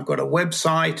together and I've got a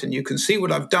website and you can see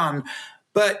what I've done,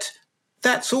 but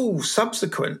that's all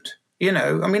subsequent.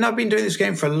 I've been doing this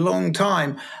game for a long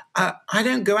time. I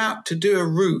don't go out to do a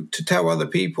route to tell other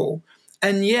people.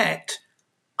 And yet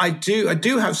I do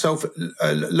have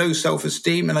low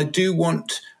self-esteem, and I do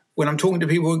want, when I'm talking to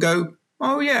people, to go,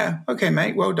 oh yeah, okay,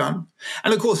 mate, well done.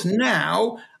 And of course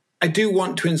now I do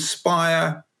want to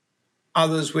inspire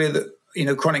others with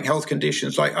chronic health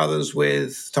conditions, like others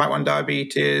with type 1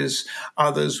 diabetes,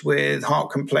 others with heart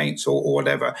complaints or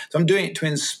whatever. So I'm doing it to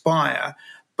inspire,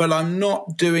 but I'm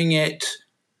not doing it,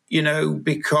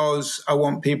 because I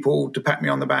want people to pat me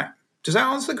on the back. Does that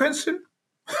answer the question?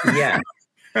 Yeah,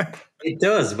 it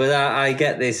does. But I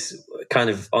get this kind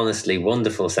of honestly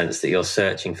wonderful sense that you're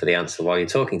searching for the answer while you're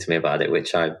talking to me about it,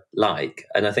 which I like.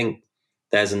 And I think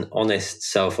there's an honest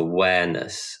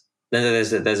self-awareness.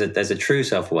 There's a true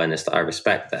self-awareness that I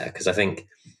respect there, because I think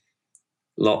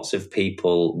lots of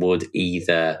people would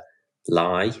either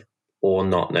lie or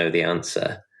not know the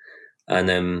answer.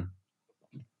 And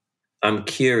I'm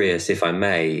curious, if I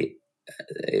may,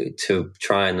 to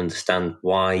try and understand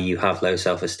why you have low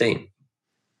self-esteem.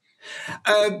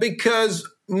 Because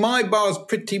my bar's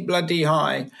pretty bloody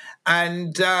high,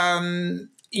 and I'm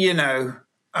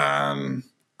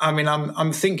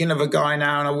thinking of a guy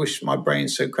now, and I wish my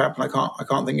brain's so crap, and I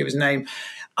can't think of his name.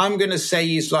 I'm going to say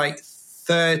he's like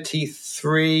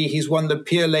 33. He's won the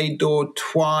PLA d'Or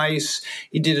twice.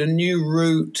 He did a new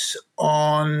route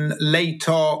on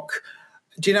Laytock.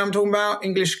 Do you know what I'm talking about?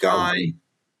 English guy.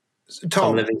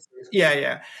 Tom.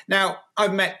 Yeah. Now,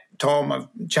 I've met Tom. I've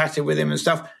chatted with him and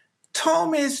stuff.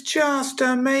 Tom is just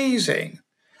amazing.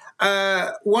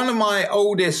 One of my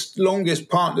longest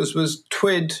partners was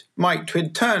Mike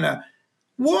Twid Turner.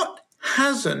 What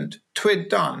hasn't Twid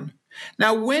done?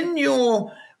 Now, when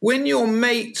your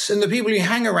mates and the people you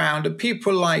hang around are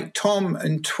people like Tom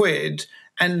and Twid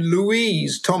and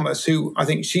Louise Thomas, who I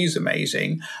think she's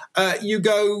amazing, you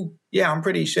go, yeah, I'm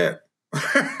pretty shit.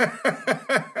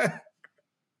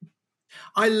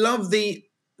 I love the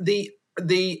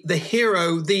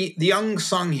hero, the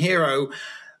unsung hero.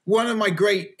 One of my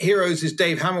great heroes is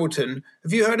Dave Hamilton.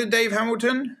 Have you heard of Dave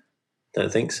Hamilton?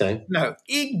 Don't think so. No,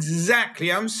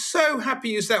 exactly. I'm so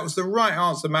happy that was the right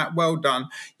answer, Matt. Well done.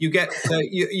 You get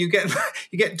you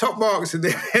get top marks in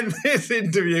this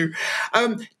interview.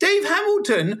 Dave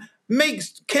Hamilton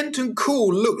makes Kenton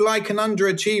Cool look like an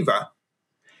underachiever.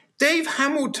 Dave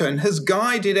Hamilton has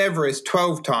guided Everest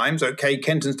 12 times. Okay,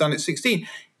 Kenton's done it 16.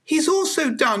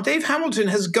 Dave Hamilton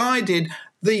has guided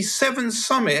the 7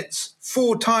 summits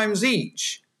 4 times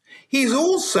each. He's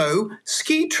also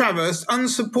ski traversed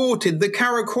unsupported the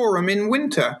Karakoram in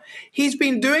winter. He's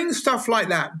been doing stuff like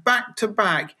that back to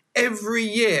back every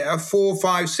year, 4,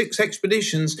 5, 6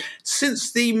 expeditions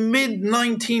since the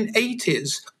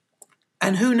mid-1980s.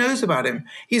 And who knows about him?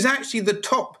 He's actually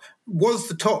was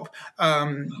the top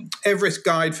Everest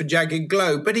guide for Jagged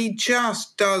Globe, but he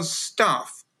just does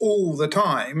stuff all the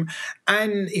time.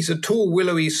 And he's a tall,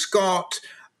 willowy Scot.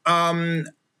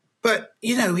 But,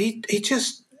 he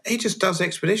just does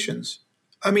expeditions.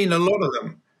 I mean, a lot of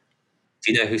them.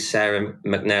 Do you know who Sarah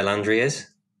McNair Landry is?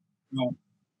 No.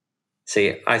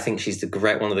 See, I think she's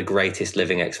one of the greatest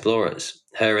living explorers.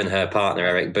 Her and her partner,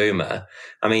 Eric Boomer.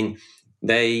 I mean,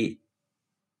 they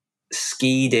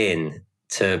skied in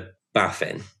to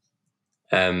Baffin,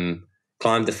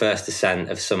 climbed the first ascent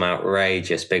of some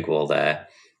outrageous big wall there,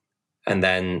 and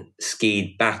then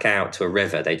skied back out to a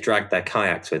river. They dragged their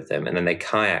kayaks with them, and then they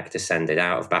kayak descended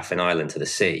out of Baffin Island to the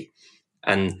sea.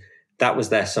 And that was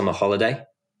their summer holiday.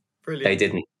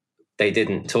 Brilliant. They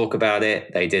didn't talk about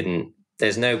it. They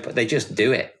just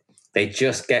do it. They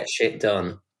just get shit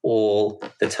done all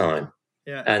the time.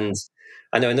 Yeah. And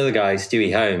I know another guy,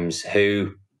 Stewie Holmes,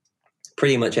 who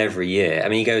pretty much every year,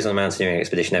 he goes on a mountaineering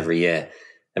expedition every year.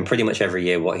 And pretty much every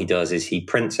year what he does is he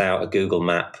prints out a Google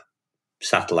map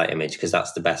satellite image, because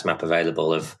that's the best map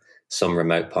available, of some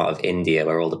remote part of India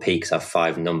where all the peaks have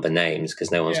 5 number names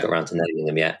because no one's got around to naming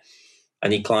them yet.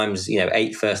 And he climbs,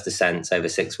 8 first ascents over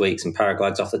 6 weeks and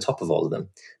paraglides off the top of all of them.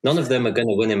 None of them are going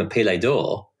to win him a Pile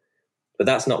d'Or, but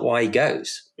that's not why he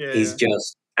goes. Yeah. He's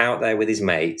just out there with his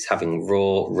mates having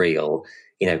raw, real,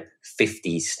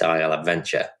 50s style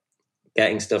adventure,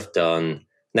 getting stuff done,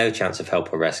 no chance of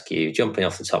help or rescue, jumping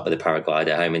off the top of the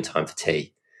paraglider home in time for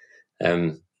tea.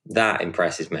 That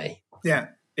impresses me. Yeah.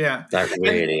 That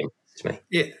really impresses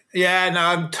me. Yeah, no,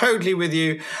 I'm totally with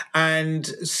you, and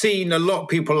seen a lot of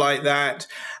people like that,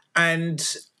 and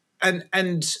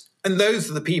those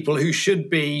are the people who should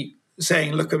be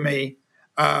saying, "Look at me,"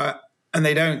 and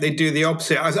they don't. They do the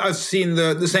opposite. I've seen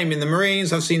the same in the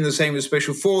Marines. I've seen the same with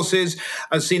Special Forces.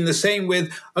 I've seen the same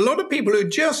with a lot of people who are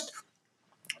just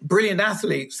brilliant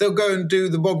athletes. They'll go and do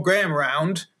the Bob Graham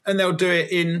round, and they'll do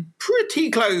it in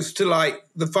pretty close to like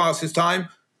the fastest time,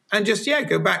 and just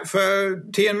go back for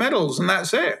tea and medals, and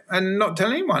that's it, and not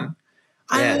tell anyone.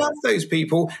 I love those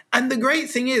people, and the great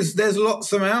thing is there's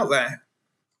lots of them out there.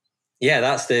 Yeah,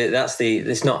 that's the.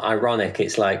 It's not ironic.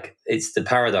 It's like, it's the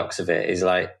paradox of it. Is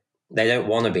like, they don't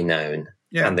want to be known,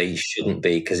 and they shouldn't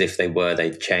be, because if they were,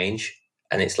 they'd change.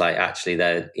 And it's like, actually,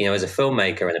 they're, as a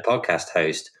filmmaker and a podcast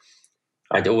host,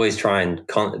 I'd always try and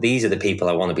these are the people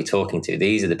I want to be talking to.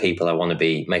 These are the people I want to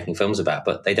be making films about,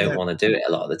 but they don't want to do it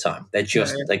a lot of the time. They're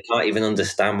just, they can't even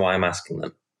understand why I'm asking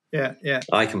them. Yeah.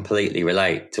 I completely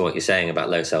relate to what you're saying about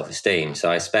low self-esteem. So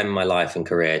I spend my life and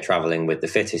career traveling with the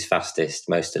fittest, fastest,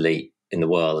 most elite in the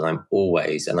world. And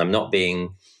I'm not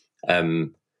being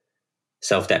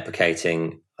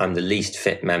self-deprecating. I'm the least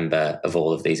fit member of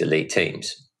all of these elite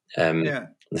teams. The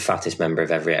fattest member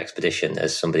of every expedition,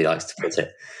 as somebody likes to put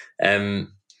it. And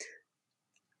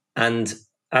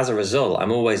as a result,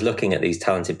 I'm always looking at these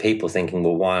talented people thinking,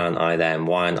 well, why aren't I them?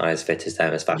 Why aren't I as fit as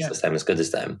them, as fast as them, as good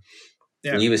as them?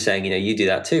 Yeah. And you were saying, you do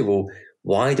that too. Well,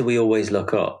 why do we always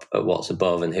look up at what's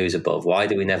above and who's above? Why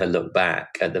do we never look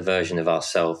back at the version of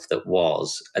ourselves that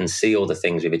was and see all the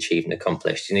things we've achieved and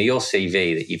accomplished? Your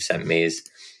CV that you've sent me is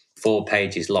 4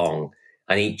 pages long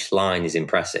and each line is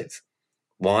impressive.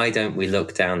 Why don't we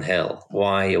look downhill?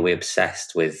 Why are we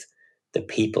obsessed with the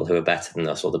people who are better than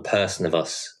us, or the person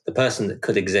that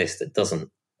could exist that doesn't?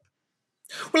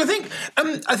 Well,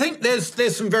 I think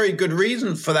there's some very good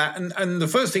reasons for that. And the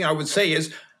first thing I would say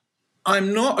is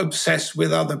I'm not obsessed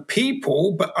with other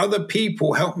people, but other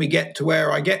people help me get to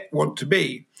where I want to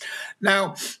be.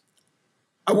 Now,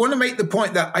 I want to make the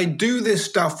point that I do this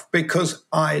stuff because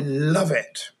I love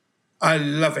it. I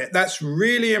love it. That's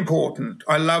really important.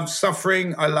 I love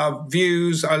suffering. I love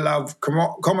views. I love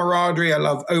camaraderie. I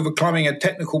love overclimbing a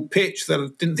technical pitch that I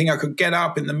didn't think I could get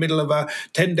up in the middle of a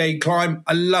 10-day climb.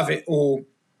 I love it all.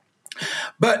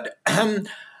 But I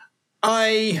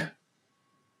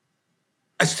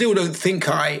still don't think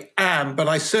I am, but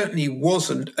I certainly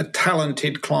wasn't a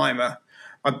talented climber.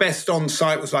 My best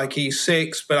on-site was like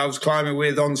E6, but I was climbing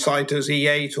with on-siters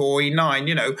E8 or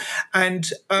E9,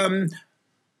 and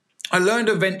I learned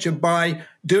adventure by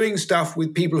doing stuff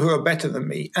with people who are better than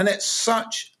me. And it's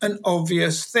such an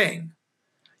obvious thing.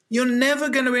 You're never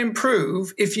going to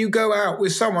improve if you go out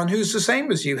with someone who's the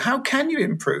same as you. How can you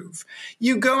improve?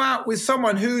 You go out with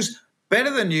someone who's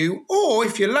better than you, or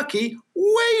if you're lucky,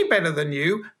 way better than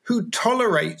you, who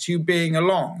tolerates you being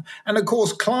along. And of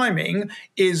course, climbing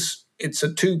it's a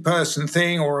 2-person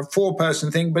thing or a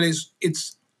 4-person thing, but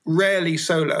it's rarely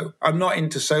solo. I'm not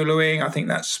into soloing. I think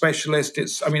that's specialist. I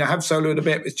have soloed a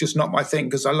bit. It's just not my thing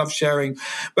because I love sharing.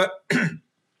 But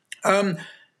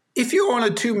if you're on a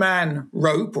 2-man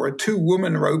rope or a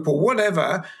 2-woman rope or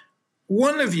whatever,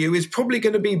 one of you is probably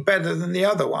going to be better than the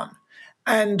other one.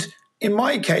 And in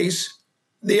my case,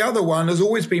 the other one has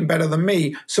always been better than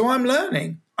me. So I'm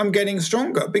learning. I'm getting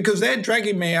stronger because they're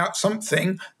dragging me out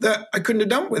something that I couldn't have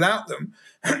done without them.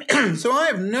 So I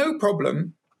have no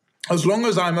problem, as long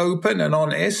as I'm open and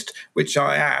honest, which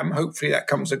I am, hopefully that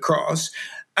comes across,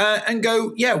 and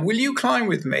go, will you climb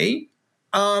with me?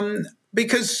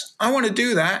 Because I want to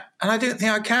do that, and I don't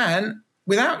think I can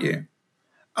without you.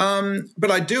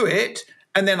 But I do it,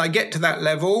 and then I get to that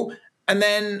level, and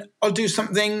then I'll do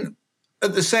something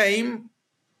at the same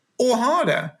or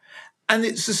harder. And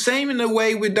it's the same in a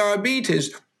way with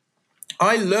diabetes.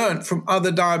 I learned from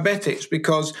other diabetics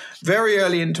because very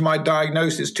early into my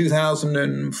diagnosis,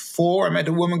 2004, I met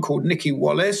a woman called Nikki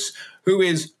Wallace, who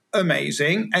is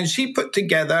amazing. And she put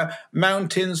together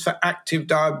Mountains for Active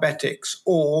Diabetics,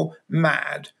 or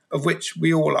MAD, of which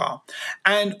we all are.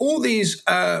 And all these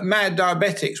MAD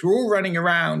diabetics were all running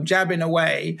around, jabbing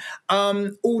away,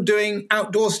 all doing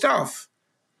outdoor stuff.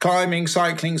 Climbing,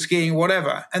 cycling, skiing,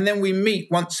 whatever. And then we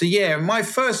meet once a year. And my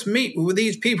first meet with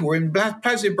these people were in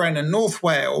Blasbrennan, North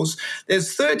Wales.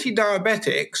 There's 30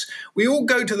 diabetics. We all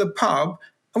go to the pub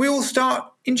and we all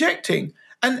start injecting.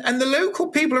 And the local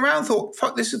people around thought,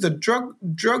 fuck, this is the drug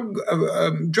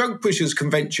pushers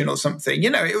convention or something.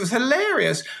 It was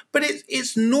hilarious. But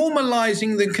it's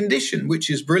normalizing the condition,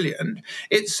 which is brilliant.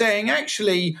 It's saying,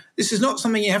 actually, this is not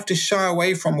something you have to shy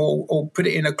away from or put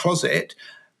it in a closet.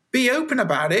 Be open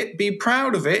about it, be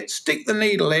proud of it, stick the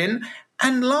needle in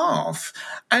and laugh.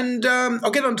 And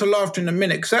I'll get on to laughter in a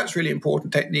minute because that's really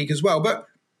important technique as well. But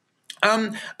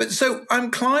so I'm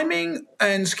climbing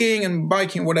and skiing and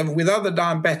biking, whatever, with other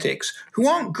diabetics who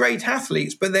aren't great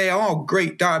athletes, but they are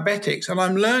great diabetics. And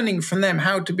I'm learning from them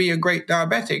how to be a great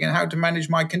diabetic and how to manage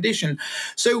my condition.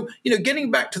 So, getting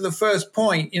back to the first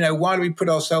point, why do we put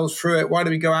ourselves through it? Why do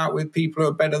we go out with people who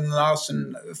are better than us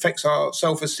and affects our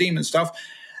self-esteem and stuff?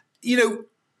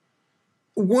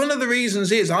 One of the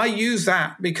reasons is I use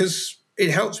that because it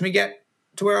helps me get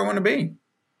to where I want to be.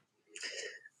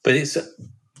 But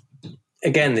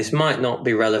again, this might not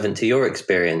be relevant to your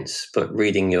experience, but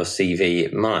reading your CV,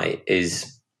 it might,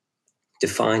 is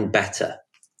define better.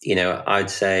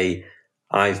 I'd say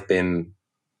I've been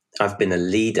I've been a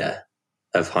leader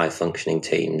of high functioning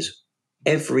teams.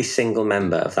 Every single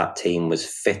member of that team was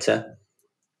fitter,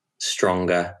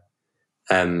 stronger,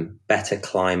 better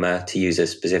climber, to use a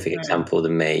specific example,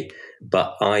 than me.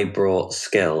 But I brought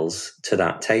skills to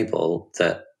that table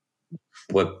that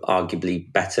were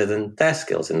arguably better than their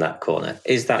skills in that corner.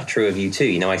 Is that true of you too?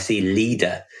 You know, I see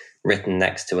leader written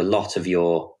next to a lot of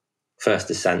your first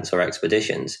ascents or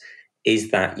expeditions.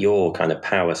 Is that your kind of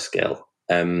power skill?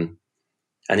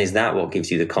 And is that what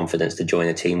gives you the confidence to join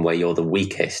a team where you're the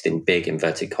weakest, in big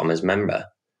inverted commas, member?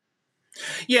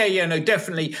 Yeah, no,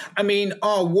 definitely. I mean,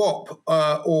 our WOP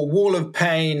or Wall of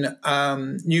Pain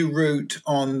new route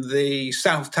on the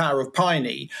South Tower of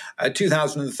Piney,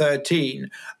 2013,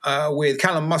 with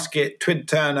Callum Musket, Twid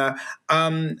Turner,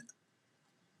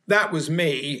 that was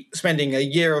me spending a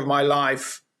year of my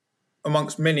life,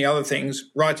 amongst many other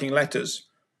things, writing letters.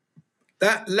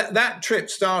 That trip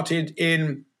started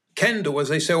in Kendal, as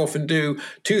they so often do,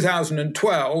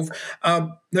 2012,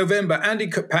 November. Andy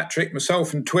Kirkpatrick,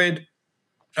 myself and Twid,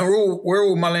 and we're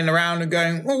all mulling around and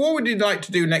going, well, what would you like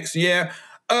to do next year?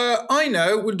 I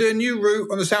know, we'll do a new route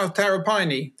on the South Tower of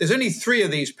Piney. There's only 3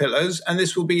 of these pillars, and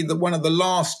this will be one of the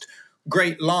last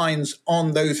great lines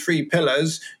on those 3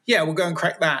 pillars. Yeah, we'll go and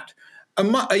crack that.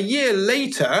 A year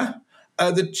later,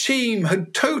 the team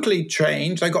had totally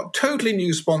changed. I got totally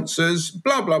new sponsors,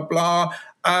 blah, blah, blah.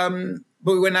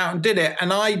 But we went out and did it.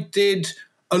 And I did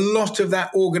a lot of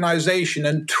that organization.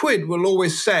 And Twid will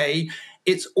always say,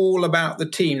 it's all about the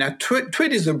team. Now, Twid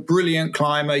is a brilliant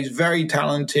climber. He's very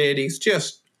talented. He's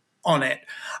just on it.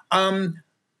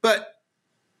 But,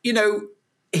 you know,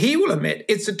 he will admit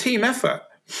it's a team effort.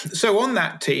 So on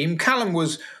that team, Callum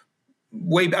was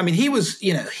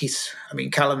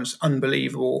Callum's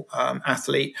unbelievable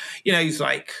athlete. You know, he's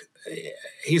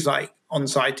like on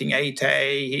sighting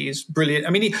 8A. He's brilliant.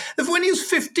 I mean, when he was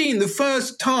 15, the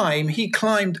first time he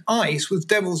climbed ice with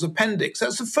Devil's Appendix.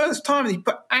 That's the first time he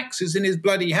put axes in his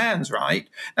bloody hands, right?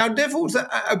 Now, Devil's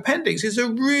Appendix is a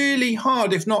really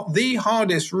hard, if not the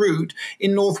hardest route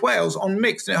in North Wales on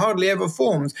mixed, and it hardly ever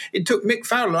forms. It took Mick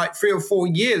Fowler like 3 or 4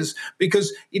 years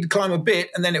because he'd climb a bit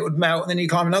and then it would melt and then he'd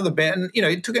climb another bit. And, you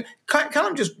know,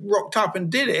 Callum just rocked up and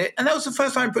did it. And that was the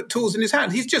first time he put tools in his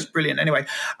hands. He's just brilliant anyway.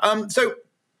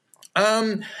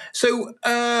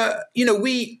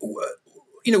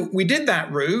 We did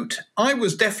that route. I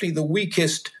was definitely the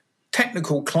weakest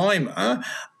technical climber,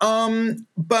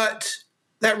 but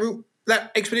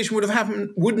that expedition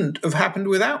wouldn't have happened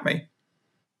without me.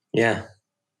 Yeah,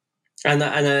 and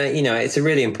it's a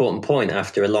really important point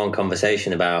after a long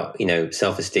conversation about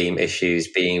self-esteem issues,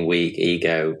 being weak,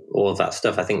 ego, all of that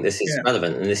stuff. I think this is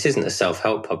relevant, and this isn't a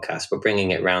self-help podcast, but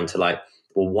bringing it around to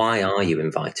why are you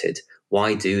invited?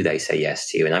 Why do they say yes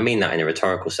to you? And I mean that in a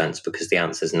rhetorical sense because the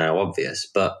answer is now obvious.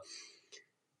 But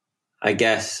I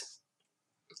guess,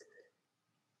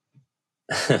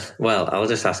 well, I'll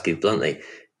just ask you bluntly,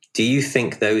 do you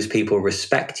think those people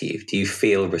respect you? Do you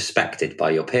feel respected by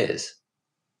your peers?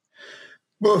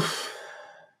 Well,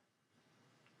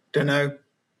 don't know.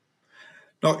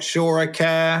 Not sure I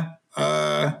care.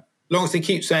 Long as they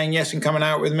keep saying yes and coming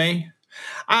out with me.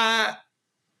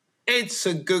 It's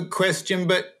a good question,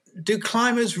 but do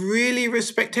climbers really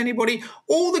respect anybody?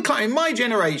 In my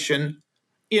generation,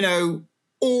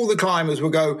 all the climbers will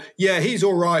go, yeah, he's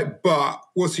all right, but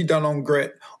what's he done on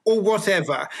grit? Or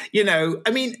whatever,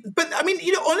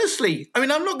 honestly, I'm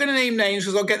not going to name names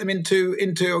because I'll get them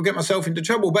I'll get myself into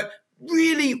trouble, but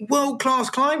really world-class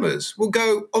climbers will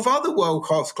go of other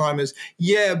world-class climbers,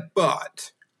 yeah,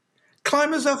 but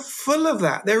climbers are full of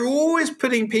that. They're always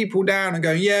putting people down and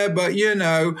going, yeah, but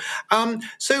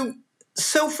so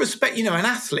self-respect, an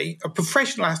athlete, a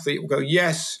professional athlete will go,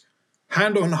 yes,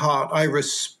 hand on heart, I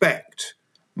respect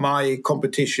my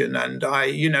competition and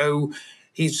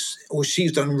he's or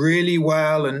she's done really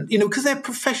well. And, because they're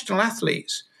professional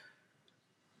athletes.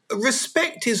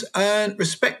 Respect is earned,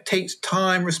 respect takes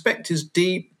time, respect is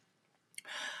deep.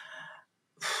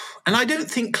 And I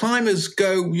don't think climbers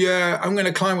go, yeah, I'm going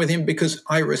to climb with him because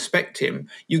I respect him.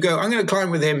 You go, I'm going to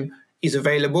climb with him. He's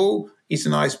available. He's a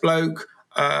nice bloke.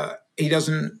 He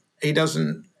doesn't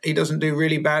do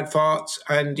really bad farts.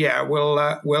 And yeah, we'll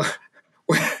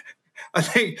I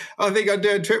think I'll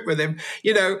do a trip with him,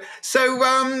 So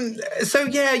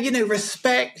yeah,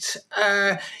 respect.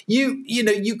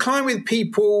 You climb with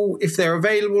people if they're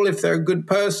available, if they're a good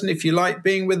person, if you like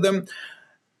being with them.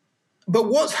 But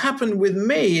what's happened with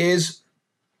me is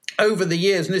over the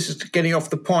years, and this is getting off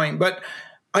the point, but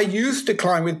I used to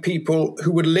climb with people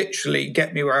who would literally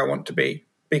get me where I want to be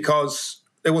because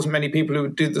there wasn't many people who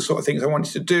would do the sort of things I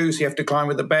wanted to do. So you have to climb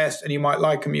with the best, and you might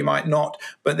like them, you might not,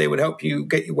 but they would help you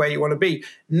get you where you want to be.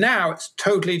 Now it's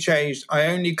totally changed. I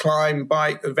only climb,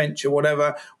 bike, adventure,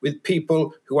 whatever, with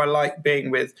people who I like being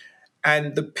with.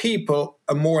 And the people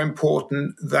are more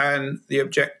important than the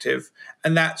objective.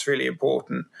 And that's really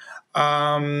important.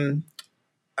 They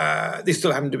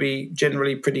still happen to be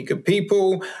generally pretty good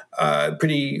people,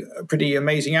 pretty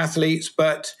amazing athletes,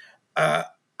 but I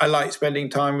like spending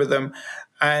time with them.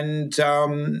 And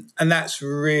that's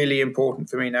really important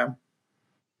for me now.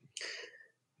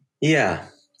 Yeah.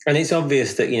 And it's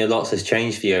obvious that, lots has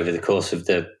changed for you over the course of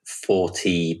the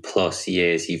 40 plus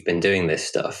years you've been doing this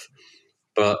stuff.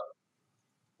 But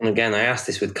again, I ask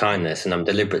this with kindness, and I'm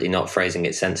deliberately not phrasing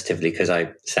it sensitively because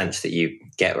I sense that you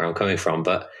get where I'm coming from.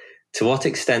 But to what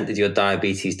extent did your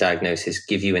diabetes diagnosis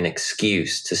give you an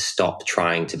excuse to stop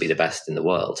trying to be the best in the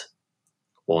world,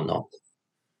 or not?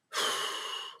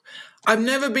 I've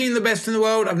never been the best in the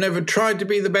world. I've never tried to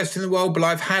be the best in the world, but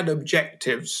I've had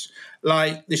objectives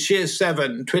like the Sheer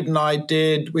 7 Twid and I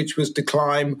did, which was to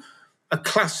climb a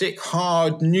classic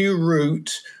hard new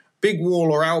route, big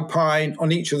wall or alpine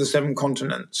on each of the 7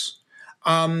 continents.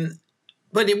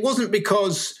 But it wasn't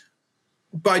because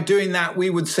by doing that we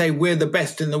would say we're the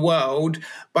best in the world.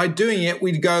 By doing it,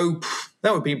 we'd go,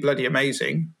 that would be bloody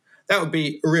amazing. That would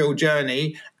be a real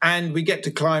journey, and we get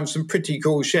to climb some pretty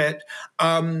cool shit.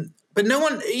 But no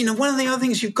one, one of the other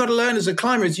things you've got to learn as a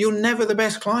climber is you're never the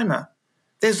best climber.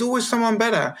 There's always someone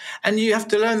better, and you have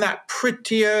to learn that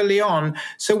pretty early on.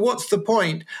 So what's the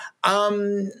point?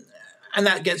 And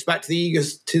that gets back to the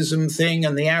egotism thing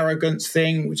and the arrogance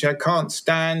thing, which I can't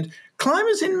stand.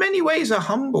 Climbers in many ways are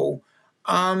humble.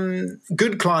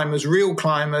 Good climbers, real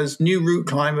climbers, new route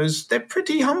climbers, they're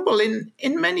pretty humble in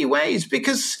many ways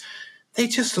because they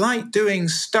just like doing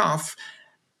stuff.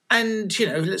 And,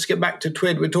 let's get back to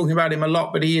Twid. We're talking about him a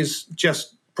lot, but he is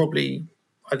just probably,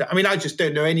 I just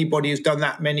don't know anybody who's done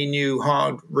that many new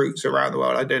hard routes around the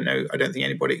world. I don't know. I don't think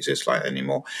anybody exists like that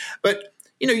anymore. But,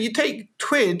 you take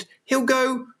Twid, he'll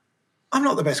go, I'm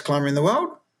not the best climber in the world,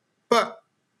 but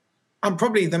I'm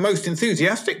probably the most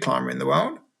enthusiastic climber in the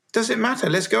world. Does it matter?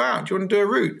 Let's go out. Do you want to do a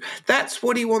route? That's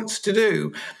what he wants to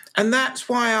do. And that's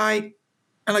why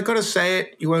and I got to say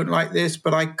it, you won't like this,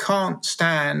 but I can't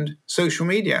stand social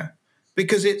media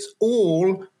because it's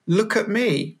all, look at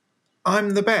me,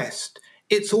 I'm the best.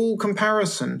 It's all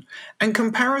comparison. And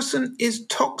comparison is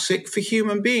toxic for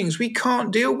human beings. We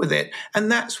can't deal with it.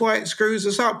 And that's why it screws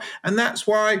us up. And that's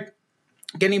why,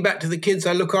 getting back to the kids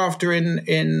I look after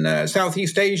in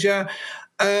Southeast Asia,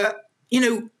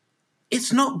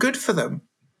 it's not good for them.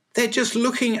 They're just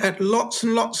looking at lots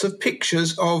and lots of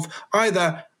pictures of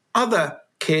either other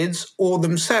kids or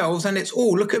themselves, and it's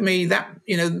all, look at me, that,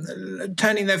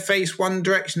 turning their face one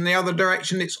direction, the other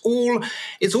direction. It's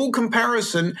all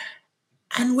comparison,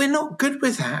 and we're not good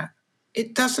with that.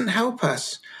 It doesn't help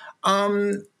us.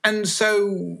 And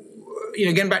so,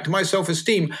 getting back to my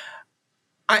self-esteem,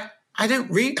 I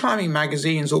don't read climbing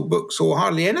magazines or books or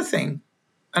hardly anything.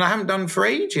 And I haven't done for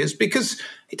ages because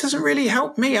it doesn't really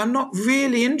help me. I'm not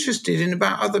really interested in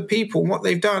about other people and what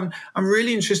they've done. I'm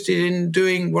really interested in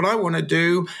doing what I want to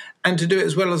do and to do it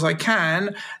as well as I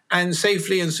can and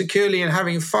safely and securely and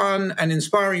having fun and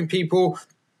inspiring people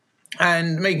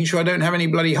and making sure I don't have any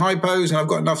bloody hypos and I've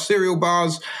got enough cereal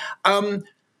bars.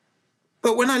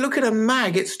 But when I look at a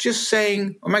magazine, it's just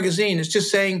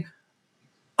saying,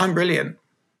 I'm brilliant.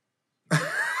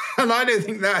 And I don't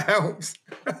think that helps.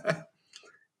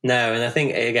 No, and I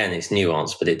think, again, it's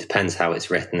nuanced, but it depends how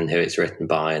it's written and who it's written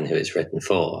by and who it's written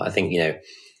for. I think,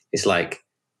 it's like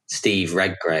Steve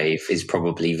Redgrave is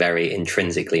probably very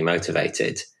intrinsically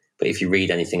motivated, but if you read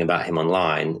anything about him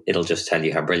online, it'll just tell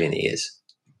you how brilliant he is.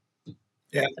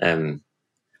 Yeah.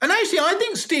 And actually, I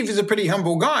think Steve is a pretty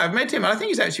humble guy. I've met him, and I think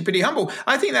he's actually pretty humble.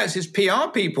 I think that's his PR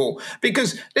people,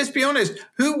 because let's be honest,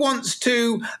 who wants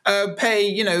to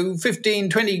pay, 15,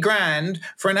 20 grand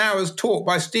for an hour's talk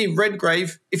by Steve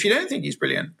Redgrave if you don't think he's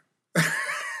brilliant?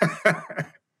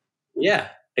 Yeah,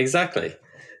 exactly.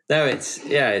 No,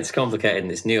 it's complicated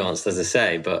and it's nuanced, as I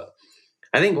say, but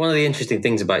I think one of the interesting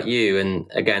things about you, and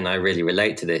again, I really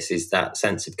relate to this, is that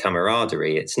sense of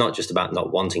camaraderie. It's not just about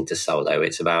not wanting to solo,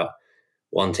 it's about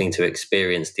wanting to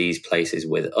experience these places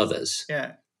with others.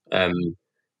 Yeah.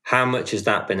 How much has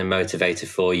that been a motivator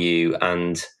for you?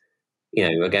 And,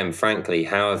 again, frankly,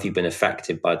 how have you been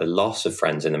affected by the loss of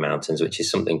friends in the mountains, which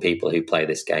is something people who play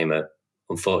this game are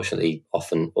unfortunately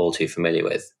often all too familiar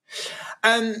with?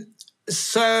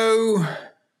 So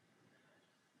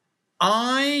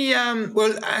I'm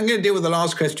going to deal with the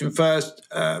last question first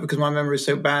because my memory is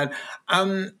so bad.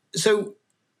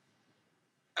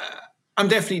 I'm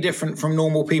definitely different from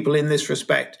normal people in this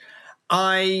respect.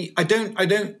 I don't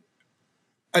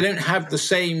have the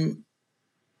same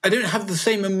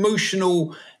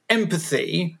emotional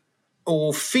empathy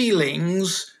or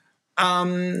feelings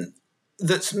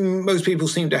that most people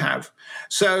seem to have.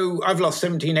 So I've lost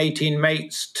 17, 18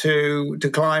 mates to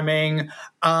climbing.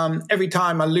 Every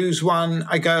time I lose one,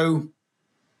 I go,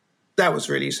 that was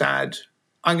really sad.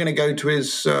 I'm going to go to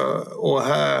his or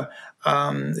her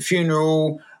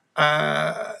funeral.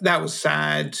 That was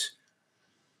sad.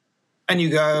 And you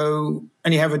go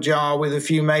and you have a jar with a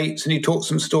few mates and you talk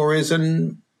some stories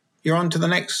and you're on to the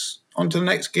next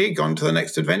gig, on to the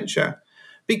next adventure.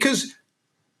 Because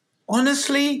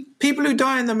honestly, people who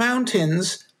die in the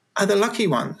mountains are the lucky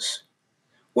ones.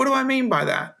 What do I mean by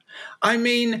that? I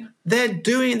mean, they're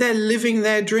living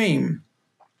their dream.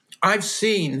 I've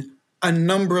seen a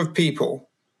number of people,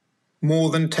 more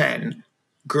than 10,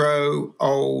 grow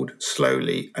old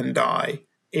slowly and die.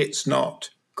 It's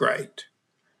not great.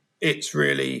 It's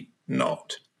really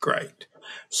not great.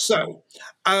 So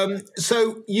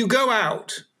you go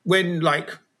out when,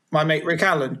 like my mate Rick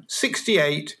Allen,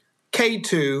 68,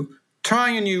 K2,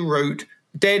 trying a new route,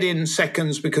 dead in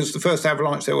seconds because the first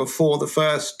avalanche there were 4. The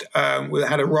first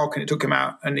had a rock and it took him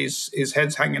out and his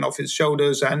head's hanging off his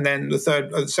shoulders. And then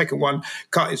the second one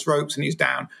cut his ropes and he's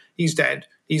down. He's dead.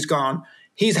 He's gone.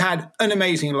 He's had an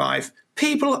amazing life.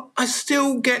 People, I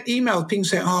still get emails, people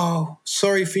say, oh,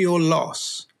 sorry for your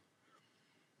loss.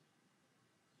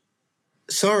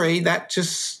 Sorry, that's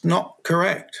just not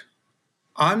correct.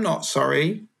 I'm not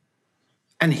sorry.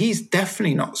 And he's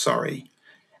definitely not sorry.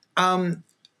 When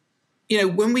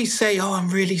we say, oh, I'm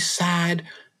really sad,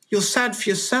 you're sad for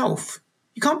yourself.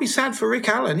 You can't be sad for Rick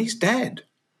Allen. He's dead.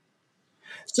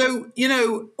 So,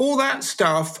 all that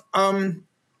stuff,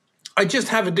 I just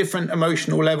have a different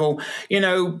emotional level.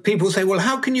 People say, well,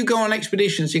 how can you go on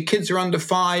expeditions? Your kids are under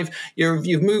 5.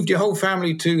 You've moved your whole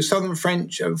family to southern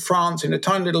France in a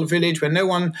tiny little village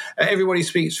where everybody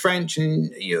speaks French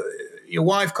and your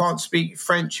wife can't speak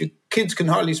French. Your kids can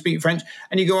hardly speak French.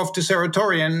 And you go off to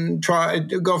Serratori and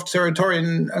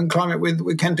climb it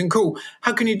with Kent and Cool.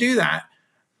 How can you do that?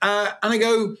 And I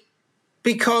go,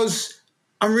 because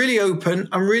I'm really open.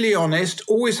 I'm really honest.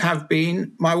 Always have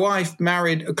been. My wife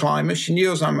married a climber. She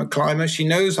knows I'm a climber. She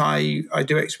knows I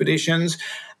do expeditions.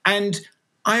 And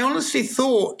I honestly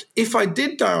thought if I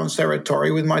did die on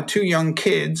Serratori with my 2 young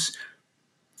kids,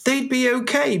 they'd be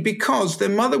okay because their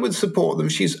mother would support them.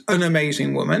 She's an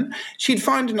amazing woman. She'd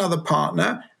find another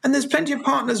partner. And there's plenty of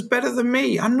partners better than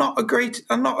me. I'm not a great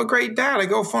dad. I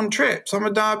go off on trips. I'm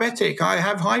a diabetic. I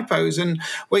have hypos and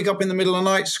wake up in the middle of the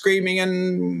night screaming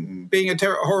and being a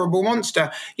horrible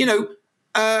monster. They'll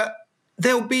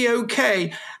be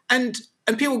okay. And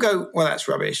people go, well, that's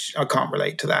rubbish. I can't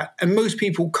relate to that. And most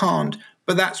people can't.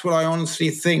 But that's what I honestly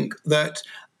think, that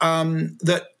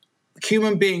that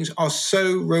human beings are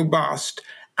so robust.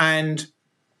 And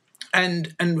the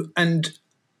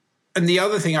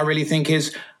other thing I really think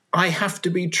is, I have to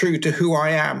be true to who I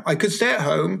am. I could stay at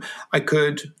home. I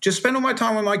could just spend all my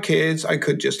time with my kids. I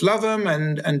could just love them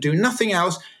and do nothing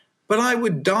else. But I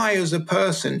would die as a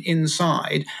person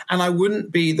inside, and I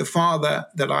wouldn't be the father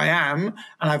that I am.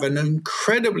 And I have an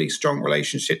incredibly strong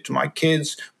relationship to my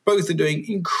kids. Both are doing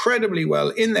incredibly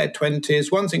well in their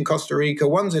 20s. One's in Costa Rica,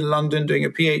 one's in London doing a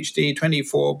PhD,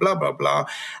 24, blah, blah, blah.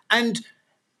 And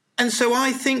so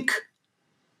I think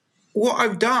what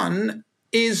I've done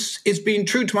is being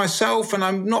true to myself, and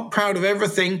I'm not proud of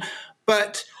everything,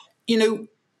 but you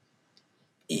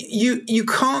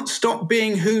can't stop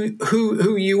being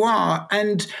who you are,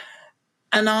 and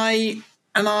I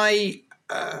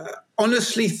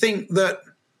honestly think that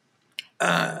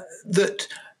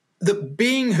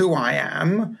being who I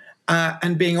am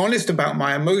and being honest about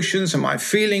my emotions and my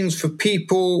feelings for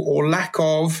people or lack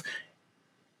of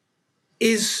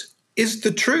is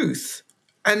the truth.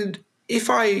 And if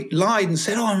I lied and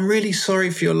said, oh, I'm really sorry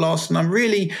for your loss and I'm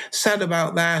really sad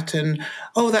about that, and,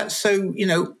 oh, that's so,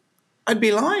 I'd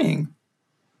be lying,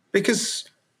 because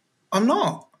I'm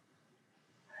not.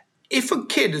 If a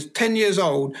kid is 10 years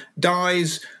old,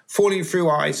 dies falling through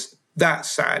ice, that's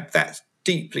sad. That's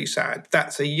deeply sad.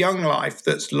 That's a young life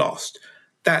that's lost.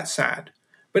 That's sad.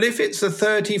 But if it's a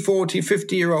 30, 40,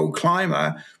 50-year-old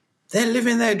climber, they're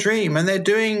living their dream and they're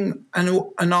doing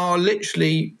and are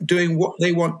literally doing what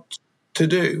they want to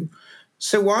do.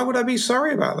 So why would I be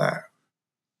sorry about that?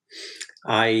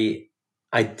 I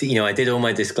did all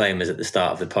my disclaimers at the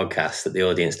start of the podcast that the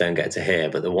audience don't get to hear,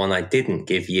 but the one I didn't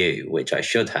give you, which I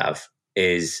should have,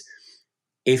 is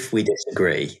if we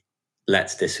disagree,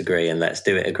 let's disagree and let's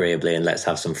do it agreeably and let's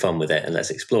have some fun with it and let's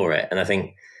explore it. And I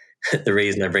think the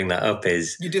reason I bring that up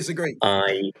is You disagree.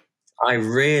 I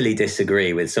really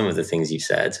disagree with some of the things you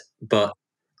said, but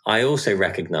I also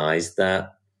recognize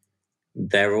that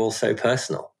they're also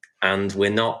personal, and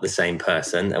we're not the same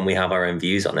person, and we have our own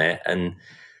views on it. And,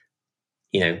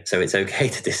 so it's okay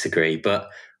to disagree, but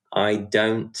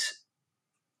I'm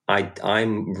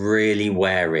really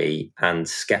wary and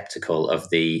skeptical of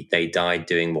the they died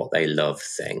doing what they love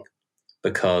thing,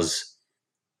 because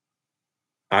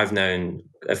I've known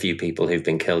a few people who've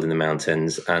been killed in the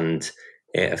mountains and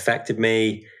it affected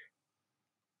me.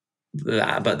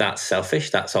 But that's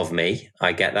selfish. That's of me.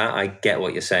 I get that. I get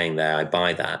what you're saying there. I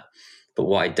buy that. But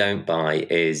what I don't buy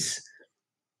is,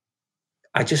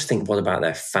 I just think, what about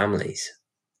their families?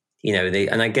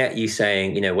 And I get you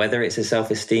saying, whether it's a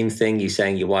self-esteem thing, you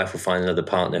saying your wife will find another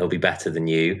partner who'll be better than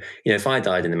you. If I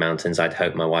died in the mountains, I'd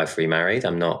hope my wife remarried.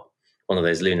 I'm not one of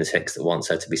those lunatics that wants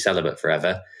her to be celibate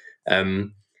forever.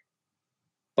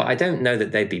 But I don't know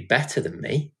that they'd be better than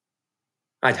me.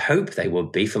 I'd hope they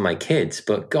would be for my kids,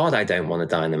 but God, I don't want to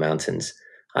die in the mountains.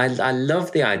 I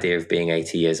love the idea of being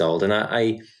 80 years old. And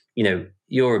I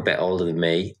you're a bit older than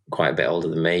me, quite a bit older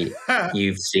than me.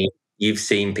 You've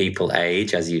seen people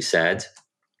age, as you said.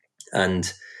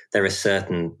 And there are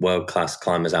certain world-class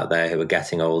climbers out there who are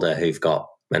getting older, who've got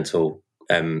mental,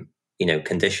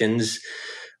 conditions,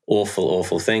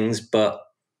 awful things. But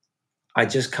I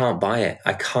just can't buy it.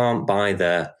 I can't buy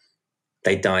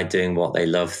they died doing what they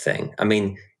love thing. I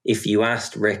mean, if you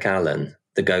asked Rick Allen,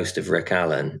 the ghost of Rick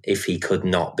Allen, if he could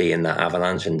not be in that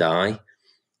avalanche and die,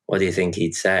 what do you think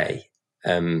he'd say?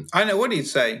 I know what he'd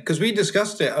say, because we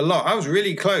discussed it a lot. I was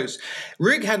really close.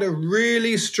 Rick had a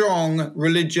really strong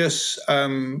religious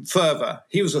fervor.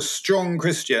 He was a strong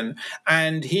Christian,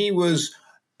 and he was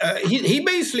he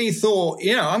basically thought,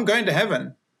 I'm going to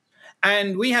heaven.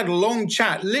 And we had a long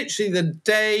chat,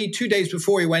 literally 2 days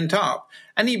before he went up.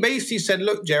 And he basically said,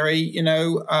 look, Jerry,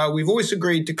 we've always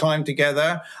agreed to climb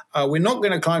together. We're not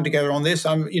going to climb together on this.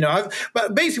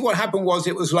 But basically what happened was,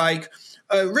 it was like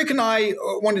Rick and I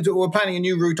were planning a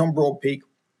new route on Broad Peak.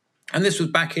 And this was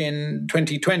back in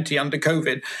 2020 under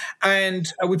COVID. And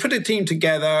we put a team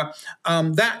together.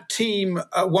 That team,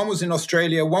 one was in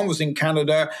Australia, one was in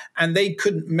Canada, and they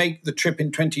couldn't make the trip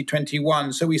in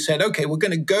 2021. So we said, okay, we're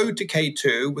going to go to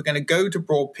K2. We're going to go to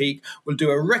Broad Peak. We'll do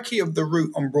a recce of the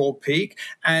route on Broad Peak.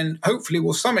 And hopefully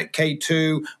we'll summit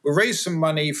K2. We'll raise some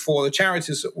money for the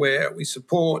charities that we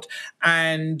support.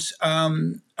 And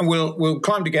we'll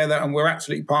climb together, and we're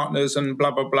absolutely partners, and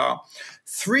blah, blah, blah.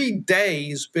 3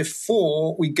 days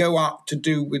before we go up to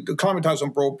do with the climatize on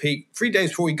Broad Peak, 3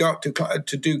 days before we go up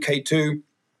to do K2,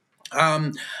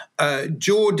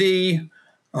 Geordie,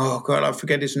 oh God, I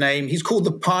forget his name. He's called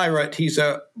the Pirate. He's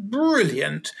a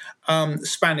brilliant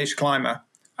Spanish climber.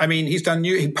 I mean,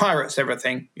 he pirates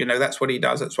everything. That's what he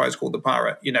does. That's why it's called the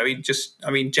Pirate.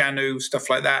 Janu, stuff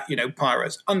like that,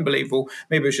 pirates. Unbelievable.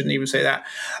 Maybe I shouldn't even say that.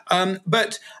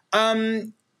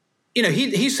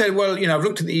 He said, well, I've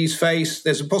looked at the east face.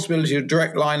 There's a possibility of a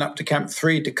direct line up to Camp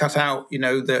 3 to cut out,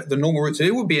 the normal route. So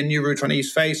it would be a new route on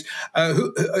east face.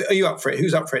 Who are you up for it?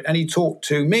 Who's up for it? And he talked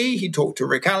to me, he talked to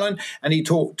Rick Allen, and he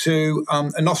talked to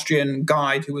an Austrian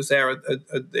guide who was there at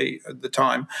the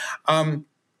time.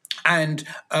 And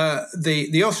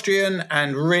the Austrian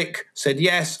and Rick said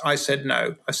yes. I said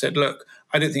no. I said, look,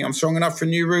 I don't think I'm strong enough for a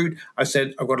new route. I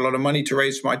said, I've got a lot of money to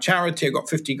raise for my charity. I've got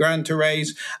 50 grand to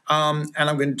raise. And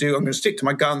I'm going to stick to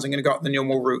my guns. I'm going to go up the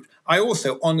normal route. I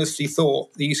also honestly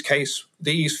thought the east face,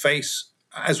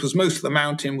 as was most of the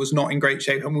mountain, was not in great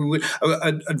shape. And we would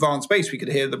advanced base, we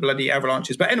could hear the bloody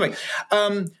avalanches. But anyway,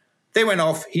 they went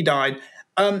off. He died.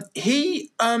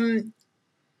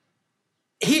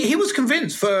 He was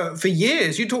convinced for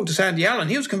years. You talked to Sandy Allen.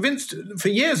 He was convinced for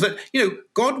years that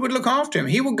God would look after him.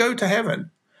 He would go to heaven.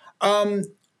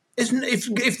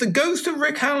 If the ghost of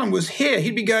Rick Allen was here,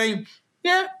 he'd be going,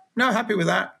 yeah, no, happy with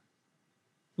that.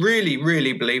 Really,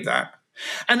 really believe that.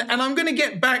 And I'm going to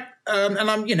get back.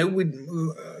 We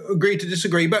agree to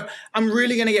disagree, but I'm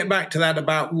really going to get back to that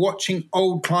about watching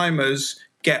old climbers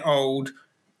get old.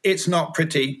 It's not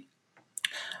pretty.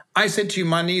 I said to you,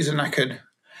 my knees are knackered.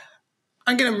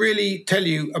 I'm going to really tell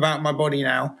you about my body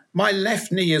now. My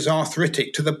left knee is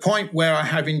arthritic to the point where I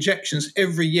have injections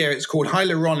every year. It's called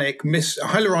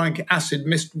hyaluronic acid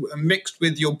mixed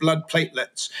with your blood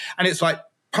platelets. And it's like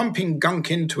pumping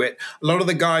gunk into it. A lot of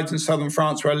the guides in southern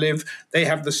France where I live, they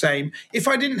have the same. If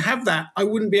I didn't have that, I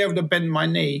wouldn't be able to bend my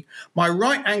knee. My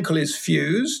right ankle is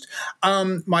fused.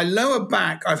 My lower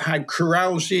back, I've had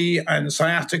chiralgia and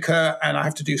sciatica, and I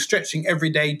have to do stretching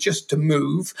every day just to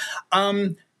move.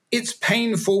 It's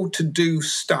painful to do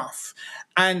stuff.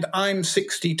 And I'm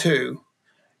 62.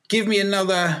 give me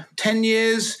another 10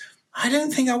 years, I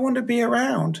don't think I want to be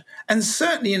around. And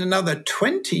certainly in another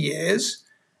 20 years,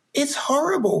 it's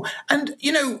horrible. And,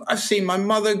 I've seen my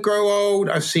mother grow old.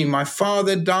 I've seen my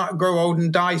father grow old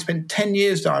and die. He spent 10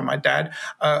 years dying, my dad,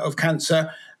 of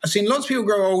cancer. I've seen lots of people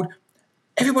grow old.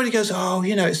 Everybody goes, oh,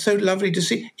 it's so lovely to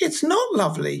see. It's not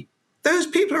lovely. Those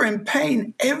people are in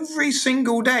pain every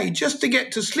single day just to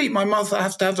get to sleep. My mother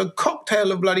has to have a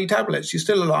cocktail of bloody tablets. She's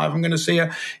still alive. I'm going to see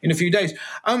her in a few days.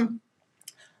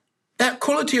 That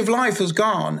quality of life has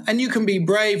gone, and you can be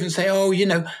brave and say, oh,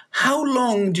 how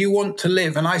long do you want to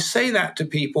live? And I say that to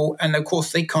people, and of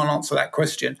course they can't answer that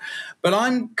question. But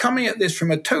I'm coming at this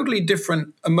from a totally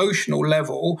different emotional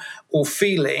level or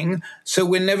feeling, so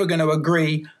we're never going to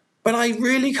agree. But I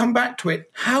really come back to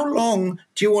it. How long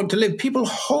do you want to live? People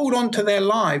hold on to their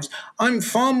lives. I'm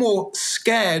far more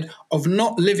scared of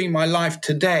not living my life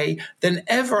today than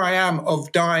ever I am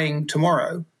of dying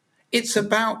tomorrow. It's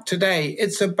about today.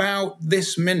 It's about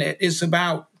this minute. It's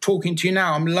about talking to you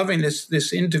now. I'm loving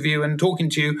this interview and talking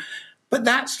to you, but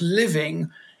that's living.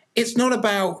 It's not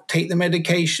about take the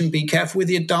medication, be careful with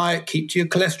your diet, keep your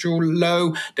cholesterol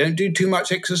low, don't do too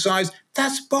much exercise.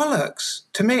 That's bollocks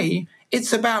to me.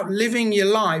 It's about living your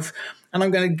life. And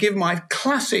I'm going to give my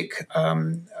classic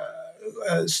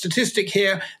statistic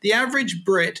here. The average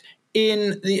Brit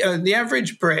the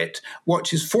average Brit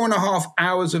watches 4.5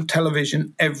 hours of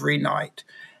television every night.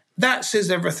 That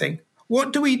says everything.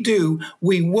 What do?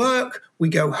 We work, we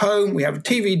go home, we have a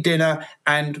TV dinner,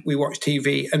 and we watch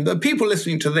TV. And the people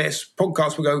listening to this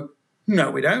podcast will go, no,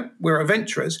 we don't. We're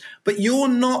adventurers. But you're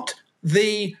not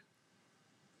the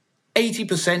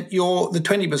 80%, you're the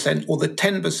 20% or the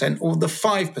 10% or the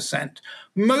 5%.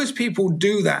 Most people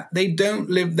do that. They don't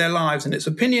live their lives, and it's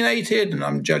opinionated and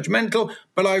I'm judgmental,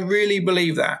 but I really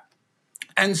believe that.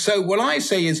 And so what I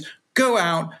say is go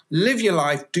out, live your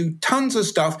life, do tons of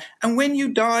stuff. And when you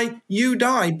die,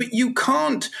 but you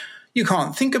can't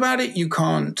think about it. You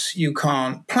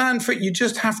can't plan for it. You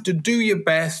just have to do your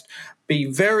best. Be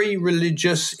very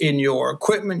religious in your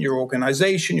equipment, your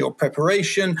organization, your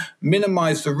preparation,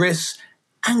 minimize the risks,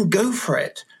 and go for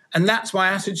it. And that's my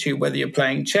attitude, whether you're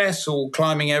playing chess or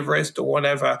climbing Everest or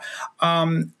whatever.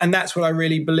 And that's what I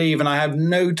really believe. And I have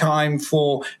no time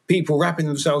for people wrapping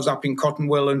themselves up in cotton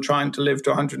wool and trying to live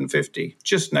to 150.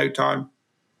 Just no time.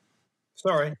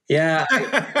 Sorry. Yeah.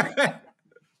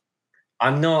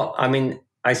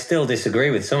 I still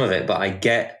disagree with some of it, but I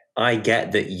get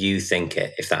that you think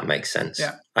it, if that makes sense.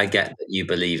 Yeah. I get that you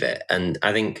believe it. And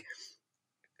I think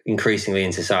increasingly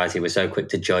in society, we're so quick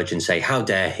to judge and say, how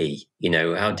dare he?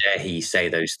 How dare he say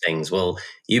those things? Well,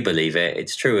 you believe it.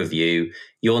 It's true of you.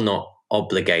 You're not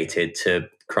obligated to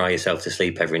cry yourself to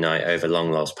sleep every night over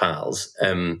long lost pals.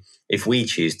 If we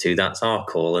choose to, that's our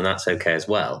call, and that's okay as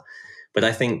well. But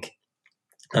I think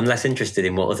I'm less interested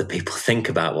in what other people think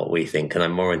about what we think, and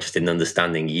I'm more interested in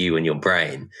understanding you and your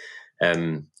brain.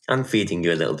 I'm feeding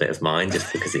you a little bit of mine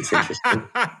just because it's interesting.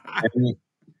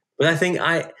 But I think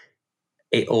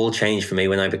it all changed for me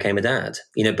when I became a dad.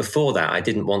 Before that, I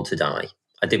didn't want to die.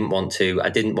 I didn't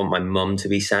want my mum to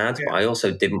be sad, but I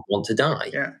also didn't want to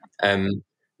die. Yeah.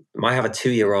 I have a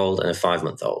 2-year-old and a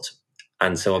 5-month-old.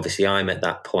 And so obviously I'm at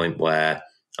that point where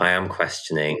I am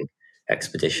questioning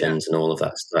expeditions and all of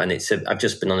that stuff. And I've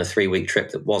just been on a 3-week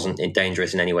trip that wasn't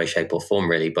dangerous in any way, shape or form,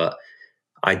 really. But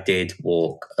I did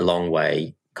walk a long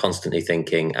way, constantly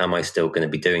thinking, am I still going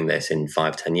to be doing this in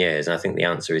 5-10 years? And I think the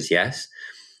answer is yes,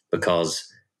 because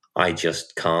I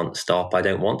just can't stop. I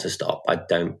don't want to stop.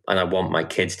 And I want my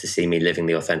kids to see me living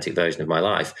the authentic version of my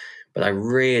life, but I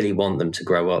really want them to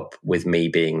grow up with me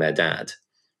being their dad.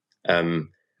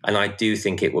 And I do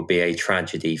think it would be a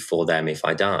tragedy for them if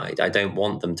I died. I don't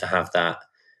want them to have that,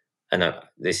 and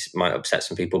this might upset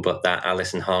some people, but that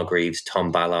Alison Hargreaves,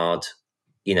 Tom Ballard,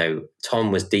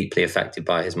 Tom was deeply affected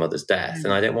by his mother's death.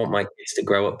 And I don't want my kids to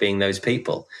grow up being those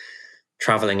people,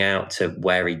 traveling out to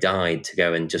where he died to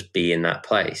go and just be in that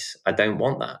place. I don't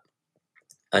want that.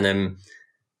 And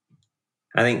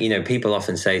I think, people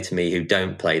often say to me who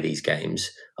don't play these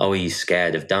games, oh, are you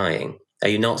scared of dying? Are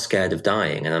you not scared of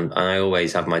dying? And I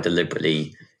always have my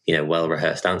deliberately,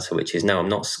 well-rehearsed answer, which is no, I'm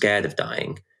not scared of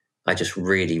dying. I just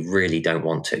really, really don't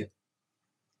want to.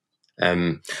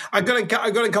 I've got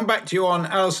to come back to you on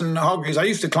Alison Hargreaves. I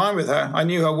used to climb with her. I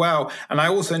knew her well, and I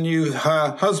also knew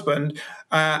her husband.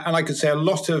 And I could say a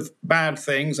lot of bad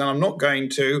things, and I'm not going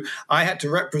to. I had to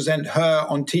represent her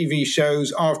on TV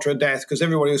shows after her death because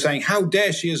everybody was saying, how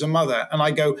dare she as a mother? And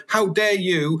I go, how dare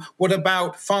you? What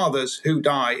about fathers who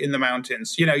die in the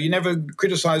mountains? You never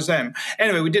criticize them.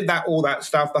 Anyway, we did all that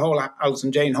stuff, the whole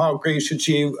Alison Jane Hargreaves, should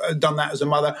she have done that as a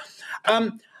mother?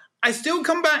 I still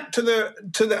come back to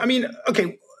the. I mean,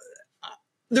 okay.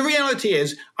 The reality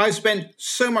is, I've spent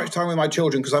so much time with my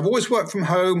children because I've always worked from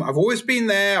home. I've always been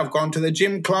there. I've gone to their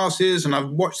gym classes and I've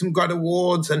watched them get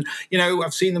awards, and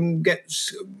I've seen them get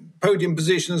podium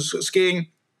positions skiing.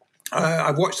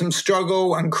 I've watched them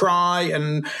struggle and cry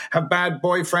and have bad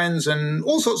boyfriends and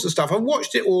all sorts of stuff. I've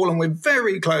watched it all, and we're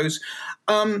very close,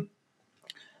 and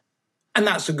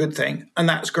that's a good thing, and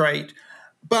that's great.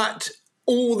 But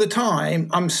all the time,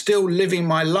 I'm still living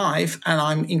my life, and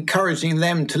I'm encouraging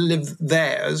them to live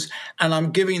theirs, and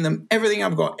I'm giving them everything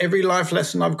I've got, every life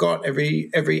lesson I've got,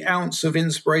 every ounce of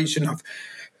inspiration I've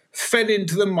fed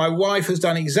into them. My wife has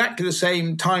done exactly the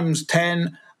same times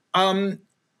 10, and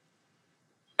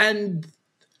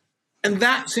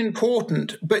that's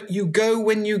important. But you go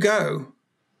when you go.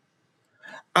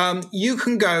 You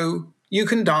can go, you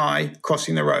can die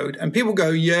crossing the road, and people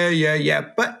go, yeah,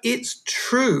 but it's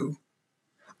true.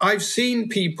 I've seen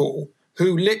people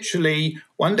who literally,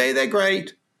 one day they're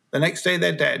great, the next day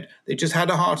they're dead. They just had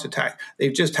a heart attack.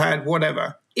 They've just had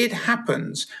whatever. It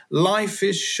happens. Life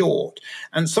is short.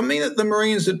 And something that the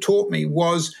Marines had taught me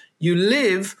was you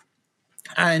live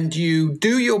and you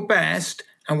do your best,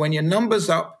 and when your number's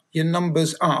up, your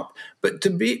number's up. But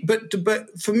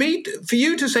for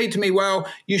you to say to me, well,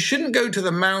 you shouldn't go to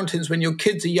the mountains when your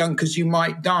kids are young because you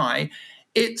might die.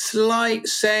 It's like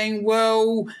saying,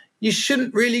 well, you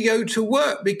shouldn't really go to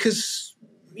work because,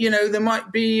 there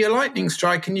might be a lightning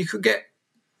strike and you could get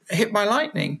hit by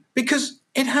lightning, because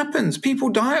it happens. People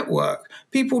die at work.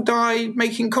 People die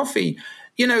making coffee,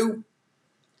 and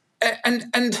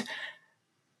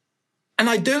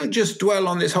I don't just dwell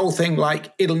on this whole thing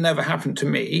like it'll never happen to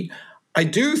me. I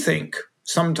do think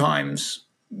sometimes,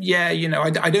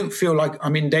 I don't feel like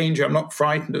I'm in danger. I'm not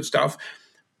frightened of stuff.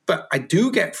 But I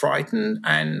do get frightened,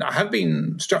 and I have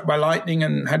been struck by lightning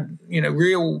and had,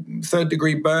 real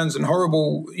third-degree burns and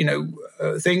horrible,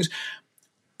 things.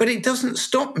 But it doesn't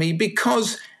stop me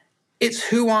because it's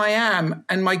who I am,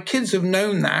 and my kids have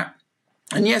known that.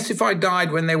 And yes, if I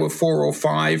died when they were 4 or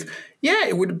 5,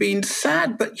 it would have been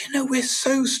sad, but, we're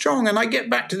so strong. And I get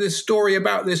back to this story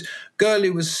about this girl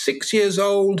who was 6 years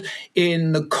old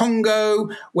in the Congo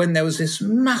when there was this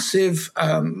massive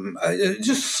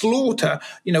just slaughter,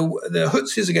 the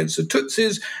Hutsis against the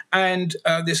Tutsis, and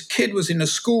this kid was in a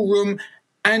schoolroom,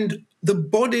 and the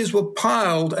bodies were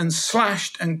piled and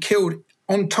slashed and killed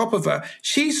on top of her.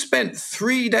 She spent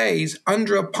 3 days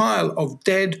under a pile of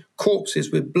dead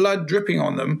corpses with blood dripping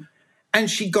on them, and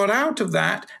she got out of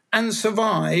that and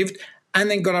survived,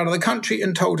 and then got out of the country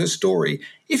and told her story.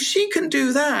 If she can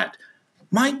do that,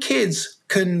 my kids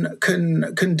can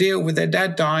deal with their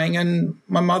dad dying and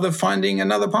my mother finding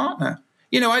another partner.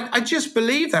 I just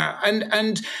believe that, and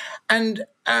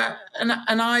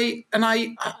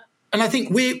I think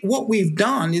what we've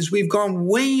done is we've gone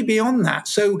way beyond that.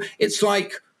 So it's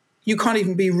like you can't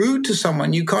even be rude to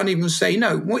someone. You can't even say,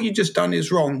 no, what you just done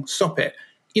is wrong. Stop it.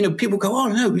 People go, oh,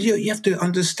 no, you have to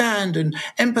understand and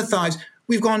empathize.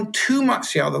 We've gone too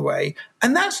much the other way.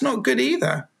 And that's not good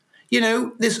either.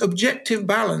 This objective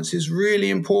balance is really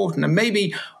important. And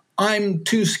maybe I'm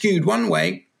too skewed one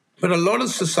way, but a lot of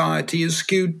society is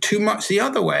skewed too much the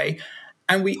other way.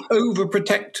 And we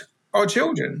overprotect our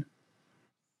children.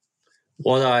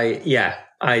 I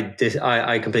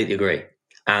completely agree.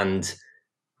 And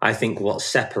I think what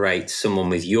separates someone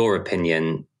with your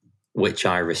opinion, which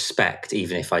I respect,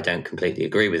 even if I don't completely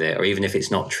agree with it, or even if it's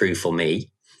not true for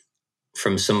me,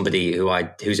 from somebody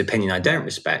whose opinion I don't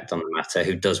respect on the matter,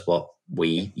 who does what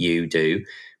you do,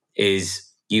 is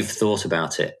you've thought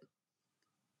about it.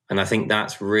 And I think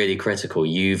that's really critical.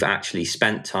 You've actually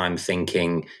spent time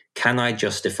thinking, can I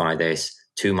justify this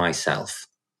to myself?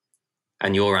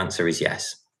 And your answer is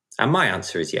yes. And my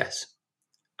answer is yes.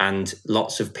 And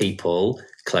lots of people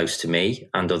close to me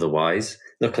and otherwise,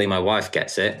 luckily my wife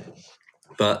gets it,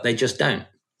 but they just don't.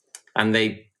 And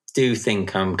they do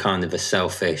think I'm kind of a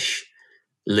selfish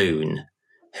loon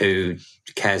who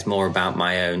cares more about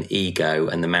my own ego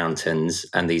and the mountains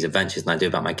and these adventures than I do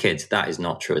about my kids. That is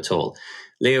not true at all.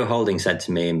 Leo Holding said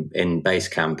to me in base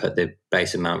camp at the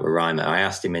base of Mount Roraima, I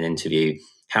asked him in an interview,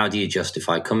 how do you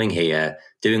justify coming here,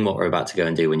 doing what we're about to go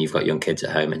and do when you've got young kids at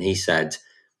home? And he said,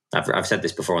 I've said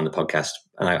this before on the podcast,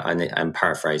 and I'm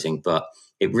paraphrasing, but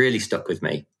it really stuck with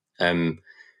me.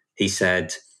 He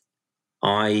said,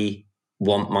 I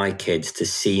want my kids to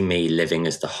see me living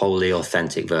as the wholly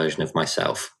authentic version of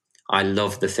myself. I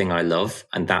love the thing I love,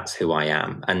 and that's who I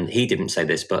am. And he didn't say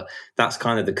this, but that's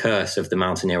kind of the curse of the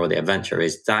mountaineer or the adventurer,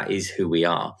 is that is who we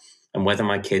are. And whether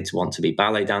my kids want to be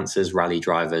ballet dancers, rally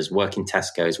drivers, work in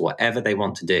Tesco's, whatever they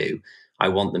want to do, I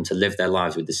want them to live their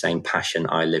lives with the same passion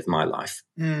I live my life.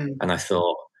 And I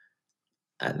thought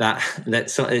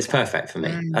it's perfect for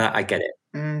me. I get it.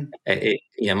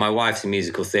 My wife's a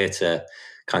musical theatre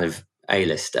kind of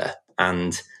A-lister,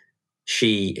 and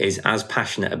she is as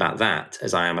passionate about that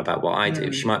as I am about what I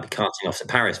do. She might be carting off to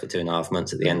Paris for 2.5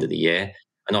 months at the end of the year,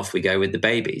 and off we go with the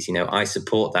babies. I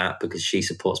support that because she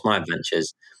supports my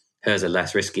adventures. Hers are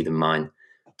less risky than mine,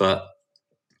 but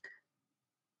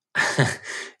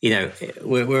we're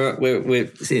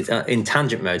in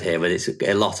tangent mode here, but it's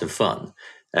a lot of fun.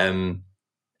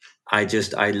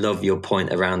 I love your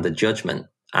point around the judgment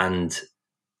and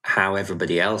how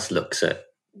everybody else looks at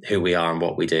who we are and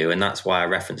what we do. And that's why I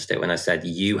referenced it when I said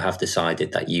you have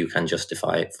decided that you can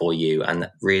justify it for you. And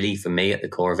really, for me, at the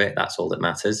core of it, that's all that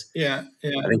matters. Yeah.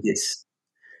 I think it's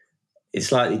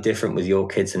slightly different with your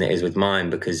kids than it is with mine,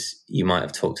 because you might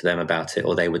have talked to them about it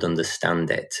or they would understand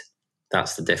it.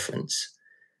 That's the difference.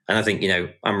 And I think,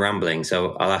 I'm rambling,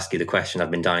 so I'll ask you the question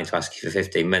I've been dying to ask you for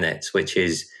 15 minutes, which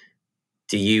is,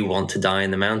 do you want to die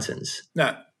in the mountains?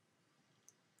 No.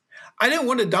 I don't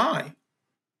want to die.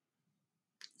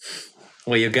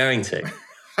 Well, you're going to.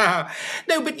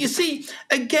 No, but you see,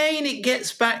 again, it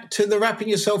gets back to the wrapping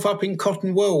yourself up in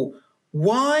cotton wool.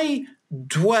 Why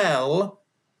dwell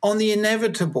on the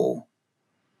inevitable?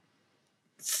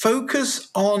 Focus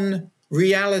on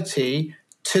reality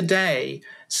today.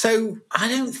 So I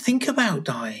don't think about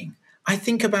dying. I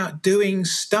think about doing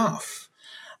stuff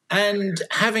and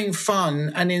having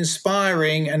fun and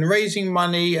inspiring and raising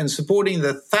money and supporting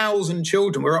the 1,000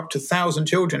 children. We're up to 1,000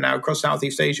 children now across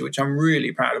Southeast Asia, which I'm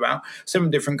really proud about,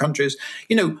 7 different countries.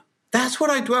 That's what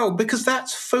I dwell, because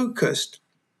that's focused.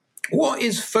 What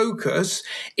is focus?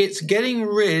 It's getting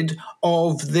rid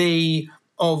of the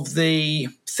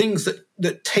things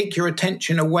that take your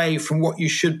attention away from what you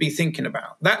should be thinking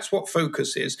about. That's what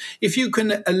focus is. If you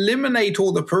can eliminate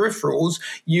all the peripherals,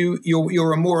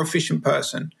 you're a more efficient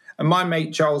person. And my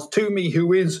mate Charles Toomey,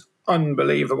 who is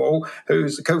unbelievable,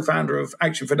 who's the co-founder of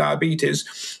Action for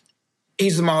Diabetes,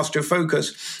 he's the master of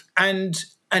focus. And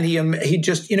he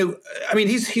just,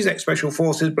 he's ex-special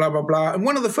forces, blah, blah, blah. And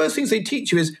one of the first things they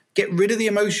teach you is get rid of the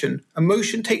emotion.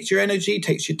 Emotion takes your energy,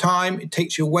 takes your time, it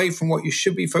takes you away from what you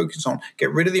should be focused on.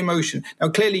 Get rid of the emotion. Now,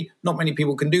 clearly, not many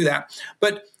people can do that.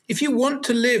 But if you want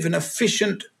to live an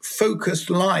efficient,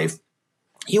 focused life,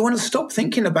 you want to stop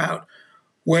thinking about,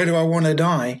 where do I want to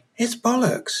die? It's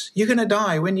bollocks. You're going to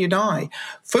die when you die.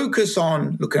 Focus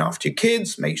on looking after your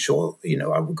kids. Make sure,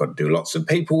 I've got to do lots of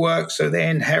paperwork so they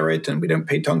inherit and we don't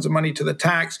pay tons of money to the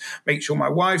tax. Make sure my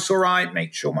wife's all right.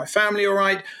 Make sure my family all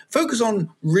right. Focus on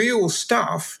real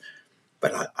stuff.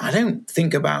 But I don't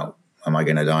think about, am I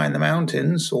going to die in the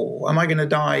mountains, or am I going to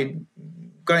die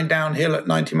going downhill at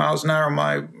 90 miles an hour on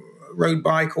my road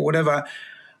bike or whatever?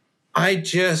 I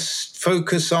just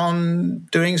focus on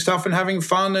doing stuff and having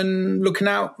fun and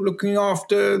looking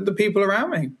after the people around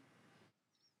me.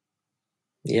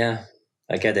 Yeah,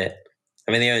 I get it.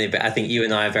 I mean, the only bit, I think you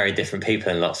and I are very different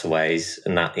people in lots of ways,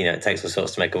 and that, it takes all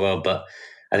sorts to make a world, but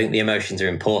I think the emotions are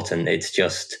important. It's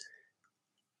just,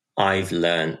 I've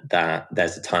learned that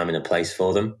there's a time and a place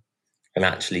for them. And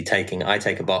actually I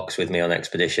take a box with me on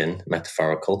expedition,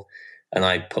 metaphorical, and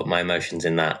I put my emotions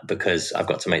in that, because I've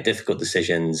got to make difficult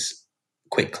decisions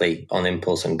quickly on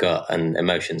impulse and gut, and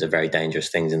emotions are very dangerous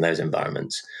things in those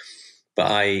environments. But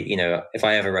if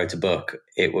I ever wrote a book,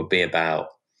 it would be about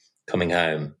coming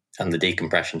home and the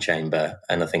decompression chamber.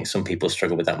 And I think some people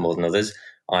struggle with that more than others.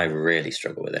 I really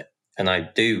struggle with it. And I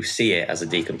do see it as a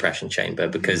decompression chamber,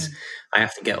 because I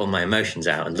have to get all my emotions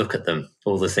out and look at them,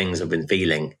 all the things I've been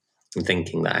feeling and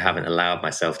thinking that I haven't allowed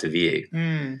myself to view.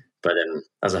 But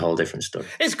that's a whole different story.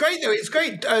 It's great, though. It's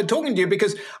great talking to you,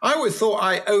 because I always thought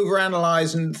I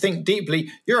overanalyze and think deeply.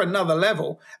 You're another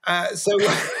level. So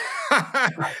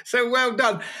well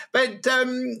done. But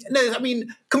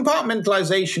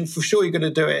compartmentalization, for sure, you're going to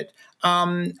do it.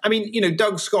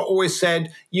 Doug Scott always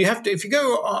said, you have to, if you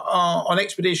go on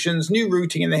expeditions, new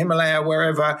routing in the Himalaya,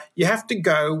 wherever, you have to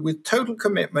go with total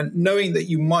commitment, knowing that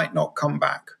you might not come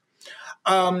back.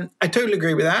 I totally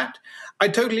agree with that. I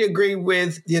totally agree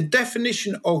with the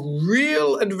definition of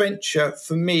real adventure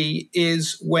for me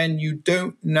is when you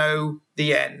don't know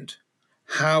the end,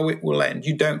 how it will end.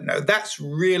 You don't know. That's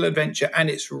real adventure, and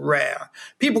it's rare.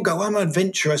 People go, I'm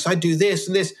adventurous. I do this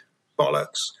and this.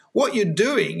 bollocks. What you're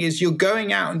doing is you're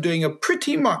going out and doing a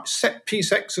pretty much set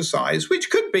piece exercise, which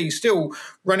could be still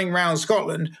running around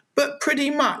Scotland, but pretty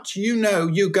much,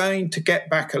 you're going to get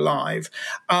back alive.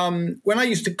 When I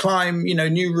used to climb,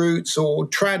 new routes or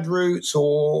trad routes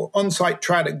or on-site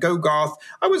trad at Gogarth,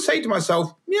 I would say to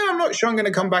myself, I'm not sure I'm going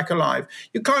to come back alive.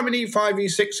 You climb an E5,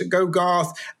 E6 at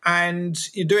Gogarth and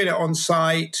you're doing it on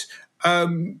site,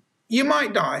 you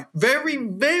might die. Very,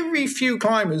 very few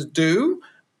climbers do,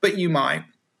 but you might.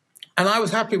 And I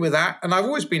was happy with that, and I've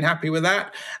always been happy with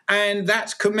that, and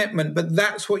that's commitment, but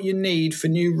that's what you need for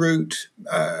new route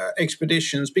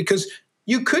expeditions, because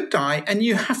you could die, and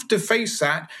you have to face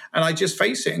that, and I just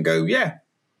face it and go, yeah.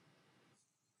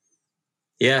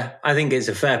 Yeah, I think it's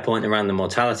a fair point around the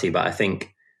mortality, but I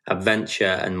think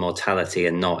adventure and mortality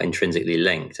are not intrinsically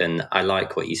linked, and I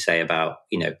like what you say about,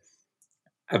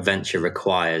 adventure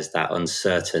requires that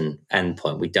uncertain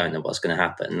endpoint. We don't know what's going to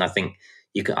happen, and I think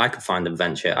I could find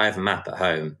adventure. I have a map at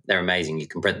home. They're amazing. You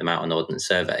can print them out on Ordnance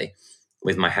Survey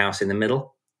with my house in the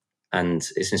middle. And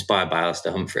it's inspired by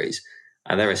Alistair Humphreys.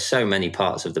 And there are so many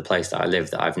parts of the place that I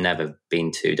live that I've never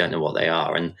been to, don't know what they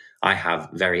are. And I have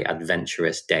very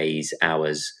adventurous days,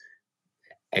 hours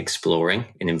exploring,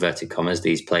 in inverted commas,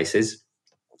 these places.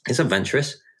 It's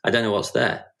adventurous. I don't know what's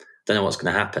there. Don't know what's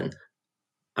going to happen.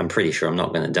 I'm pretty sure I'm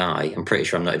not going to die. I'm pretty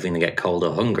sure I'm not even going to get cold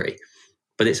or hungry.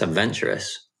 But it's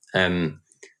adventurous.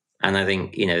 And I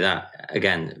think, that,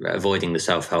 again, avoiding the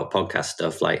self-help podcast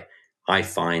stuff, like I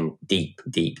find deep,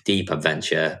 deep, deep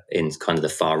adventure in kind of the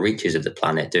far reaches of the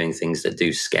planet, doing things that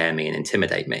do scare me and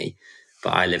intimidate me.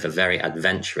 But I live a very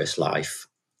adventurous life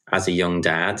as a young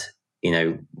dad,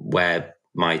 where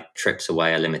my trips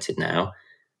away are limited now,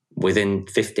 within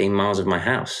 15 miles of my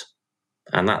house.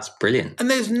 And that's brilliant. And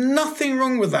there's nothing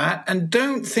wrong with that. And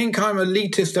don't think I'm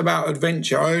elitist about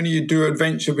adventure. I only do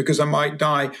adventure because I might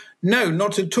die. No,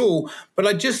 not at all. But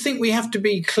I just think we have to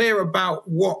be clear about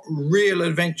what real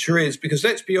adventure is, because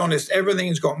let's be honest,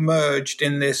 everything's got merged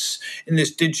in this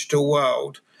digital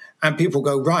world. And people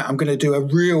go, right, I'm going to do a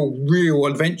real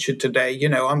adventure today.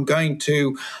 I'm going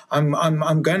to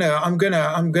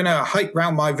hike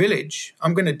around my village.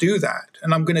 I'm going to do that,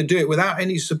 and I'm going to do it without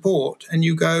any support. And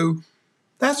you go,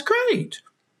 that's great,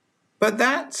 but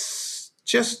that's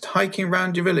just hiking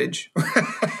around your village.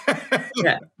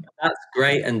 Yeah, that's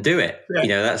great, and do it.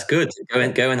 Yeah. That's good. Go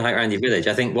and hike around your village.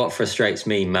 I think what frustrates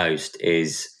me most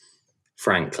is,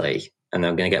 frankly, and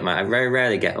I'm going to I very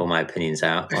rarely get all my opinions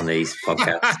out on these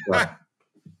podcasts, but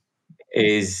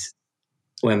is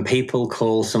when people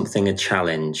call something a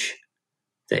challenge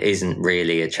that isn't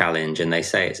really a challenge, and they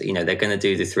say it's, they're going to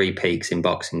do the 3 peaks in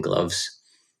boxing gloves,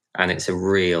 and it's a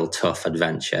real tough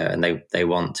adventure, and they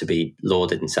want to be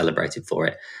lauded and celebrated for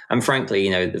it. And frankly,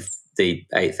 the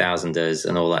 8,000ers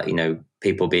and all that,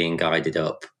 people being guided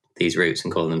up these routes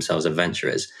and calling themselves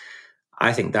adventurers,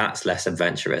 I think that's less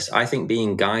adventurous. I think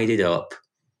being guided up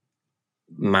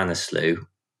Manaslu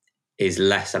is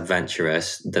less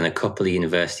adventurous than a couple of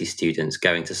university students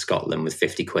going to Scotland with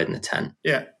 50 quid in a tent.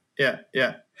 Yeah.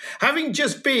 Having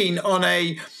just been on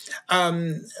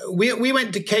we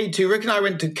went to K2, Rick and I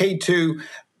went to K2,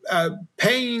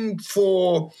 paying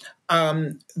for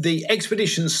the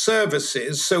expedition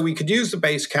services, so we could use the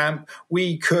base camp,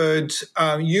 we could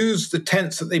use the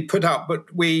tents that they put up,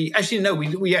 but we actually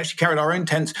carried our own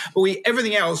tents, but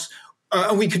everything else,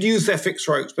 and we could use their fixed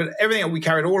ropes, but everything else, we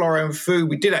carried all our own food.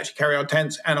 We did actually carry our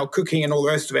tents and our cooking and all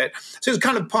the rest of it. So it's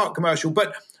kind of part commercial,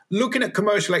 but looking at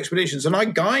commercial expeditions, and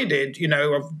I've guided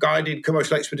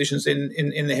commercial expeditions in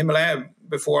the Himalaya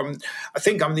before. I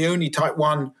think I'm the only type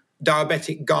 1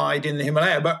 diabetic guide in the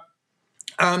Himalaya, but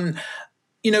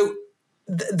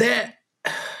they're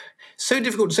so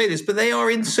difficult to say this, but they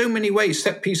are in so many ways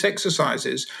set piece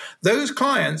exercises. Those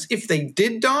clients, if they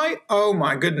did die, oh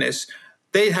my goodness,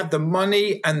 they have the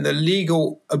money and the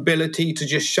legal ability to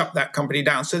just shut that company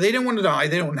down. So they don't want to die.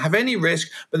 They don't have any risk,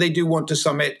 but they do want to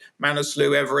summit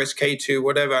Manaslu, Everest, K2,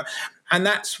 whatever. And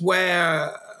that's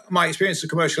where my experience of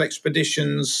commercial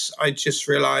expeditions, I just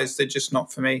realized they're just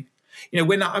not for me.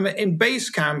 When I'm in base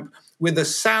camp with a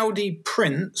Saudi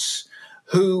prince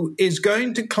who is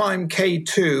going to climb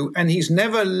K2, and he's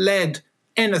never led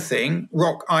anything,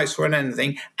 rock, ice, or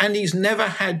anything, and he's never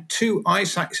had 2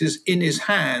 ice axes in his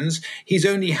hands. He's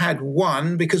only had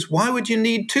 1, because why would you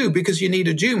need 2? Because you need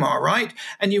a Jumar, right?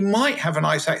 And you might have an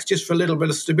ice axe just for a little bit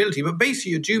of stability, but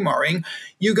basically you're Jumaring,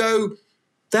 you go,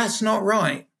 that's not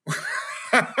right.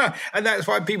 And that's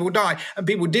why people die. And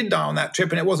people did die on that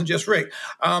trip, and it wasn't just Rick.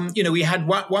 We had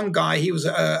one guy, he was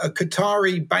a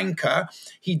Qatari banker.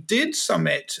 He did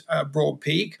summit Broad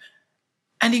Peak,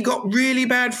 and he got really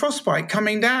bad frostbite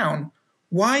coming down.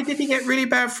 Why did he get really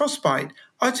bad frostbite?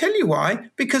 I'll tell you why.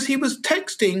 Because he was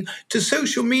texting to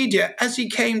social media as he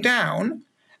came down,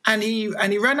 and he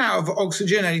ran out of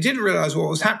oxygen, and he didn't realize what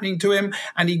was happening to him,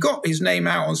 and he got his name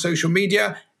out on social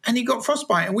media, and he got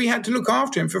frostbite, and we had to look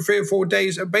after him for 3 or 4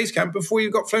 days at base camp before he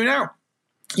got flown out.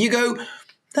 You go,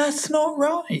 that's not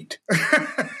right.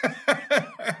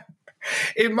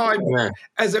 In my mind,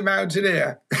 as a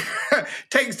mountaineer,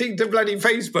 texting to bloody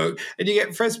Facebook and you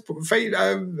get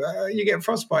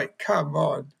frostbite. Come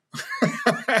on.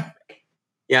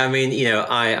 Yeah, I mean,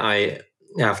 I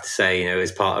have to say,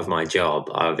 as part of my job,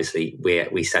 obviously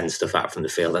we send stuff out from the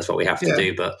field. That's what we have to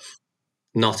do, but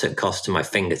not at cost to my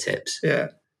fingertips. Yeah.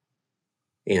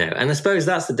 And I suppose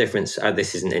that's the difference.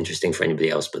 This isn't interesting for anybody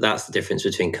else, but that's the difference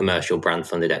between commercial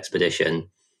brand-funded expedition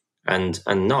and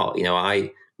not.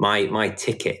 My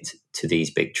ticket to these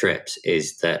big trips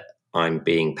is that I'm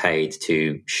being paid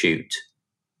to shoot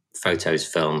photos,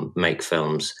 film, make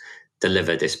films,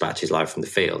 deliver dispatches live from the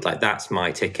field. Like, that's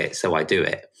my ticket, so I do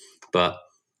it. But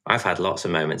I've had lots of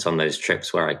moments on those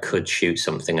trips where I could shoot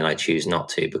something and I choose not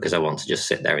to because I want to just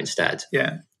sit there instead.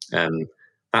 Yeah.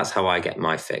 That's how I get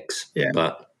my fix. Yeah.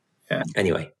 But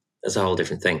anyway, that's a whole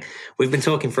different thing. We've been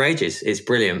talking for ages. It's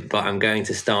brilliant, but I'm going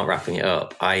to start wrapping it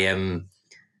up.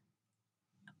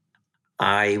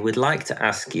 I would like to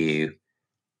ask you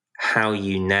how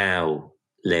you now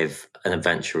live an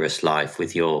adventurous life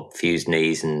with your fused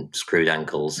knees and screwed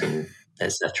ankles and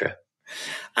etc.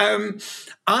 I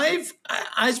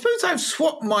suppose I've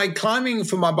swapped my climbing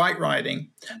for my bike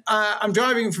riding. I'm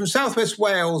driving from southwest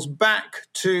Wales back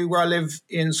to where I live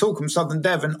in Salcombe, southern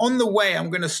Devon. On the way,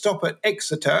 I'm going to stop at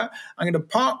Exeter. I'm going to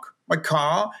park my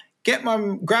car, get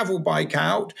my gravel bike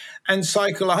out, and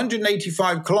cycle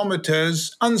 185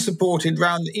 kilometres unsupported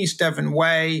round the East Devon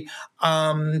Way.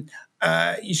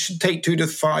 You should take 2 to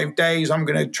 5 days. I'm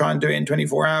going to try and do it in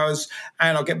 24 hours,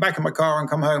 and I'll get back in my car and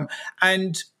come home.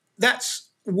 And that's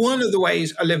one of the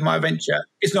ways I live my adventure.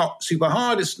 It's not super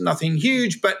hard. It's nothing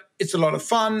huge, but it's a lot of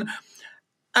fun.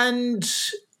 And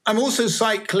I'm also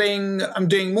cycling. I'm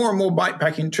doing more and more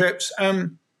bikepacking trips.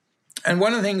 And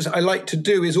one of the things I like to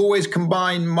do is always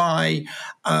combine my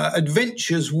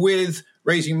adventures with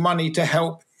raising money to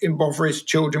help impoverished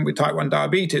children with type 1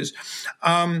 diabetes.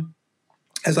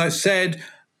 As I've said,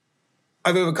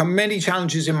 I've overcome many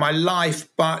challenges in my life,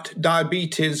 but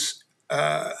diabetes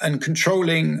and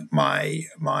controlling my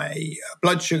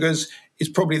blood sugars is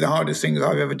probably the hardest thing that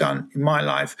I've ever done in my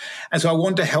life. And so I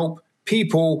want to help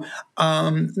people,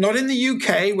 not in the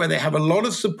UK where they have a lot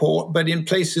of support, but in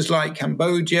places like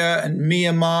Cambodia and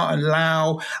Myanmar and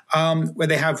Laos, where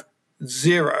they have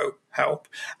zero help.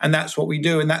 And that's what we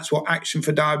do. And that's what Action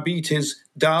for Diabetes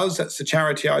does. That's the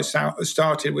charity I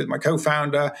started with my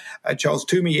co-founder, Charles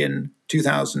Toomey, in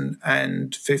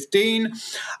 2015.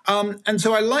 And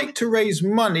so I like to raise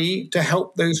money to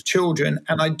help those children.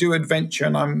 And I do adventure,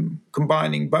 and I'm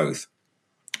combining both.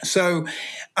 So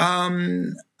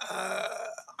I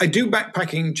do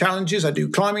backpacking challenges. I do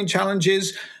climbing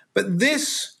challenges. But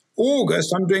this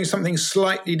August, I'm doing something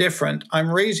slightly different. I'm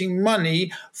raising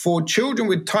money for children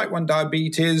with type 1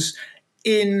 diabetes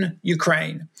in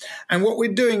Ukraine. And what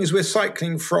we're doing is we're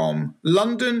cycling from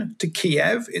London to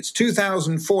Kiev. It's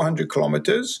 2,400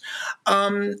 kilometers.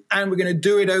 And we're going to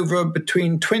do it over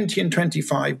between 20 and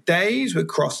 25 days. We'll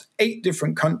cross 8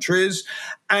 different countries.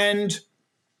 And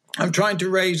I'm trying to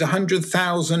raise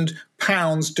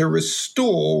 £100,000 to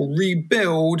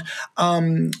rebuild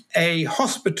a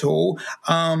hospital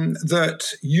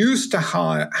that used to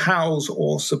house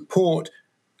or support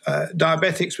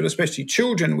diabetics, but especially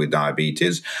children with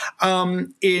diabetes,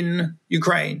 in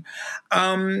Ukraine.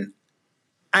 And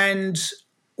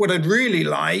what I'd really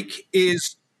like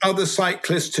is other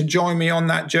cyclists to join me on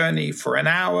that journey for an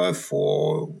hour,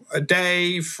 for a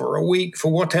day, for a week,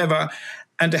 for whatever,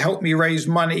 and to help me raise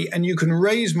money. And you can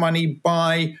raise money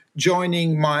by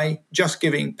joining my Just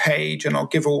Giving page, and I'll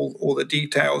give all the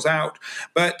details out.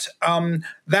 But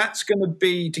that's going to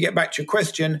be, to get back to your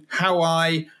question, how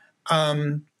I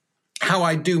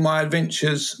do my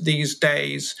adventures these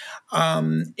days.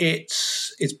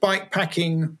 It's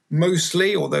bikepacking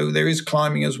mostly, although there is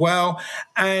climbing as well,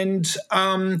 and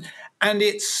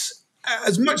it's,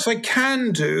 as much as I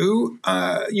can do,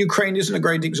 Ukraine isn't a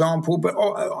great example, but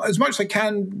as much as I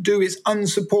can do is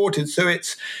unsupported. So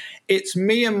it's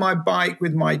me and my bike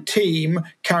with my team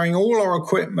carrying all our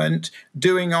equipment,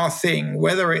 doing our thing,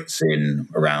 whether it's in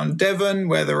around Devon,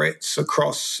 whether it's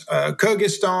across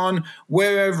Kyrgyzstan,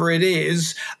 wherever it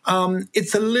is.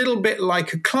 It's a little bit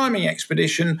like a climbing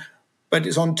expedition, but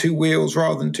it's on 2 wheels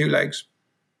rather than 2 legs.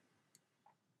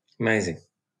 Amazing.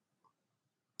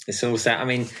 It's all set. I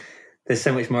mean, There's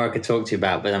so much more I could talk to you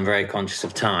about, but I'm very conscious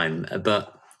of time.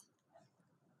 But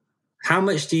how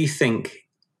much do you think,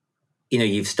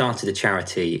 you've started a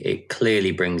charity, it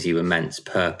clearly brings you immense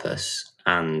purpose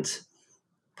and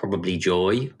probably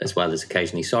joy as well as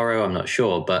occasionally sorrow, I'm not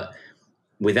sure. But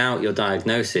without your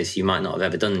diagnosis, you might not have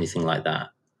ever done anything like that.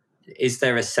 Is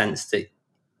there a sense that,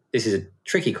 this is a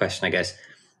tricky question, I guess,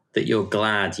 that you're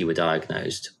glad you were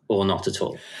diagnosed or not at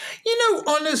all?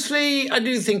 Honestly, I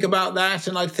do think about that.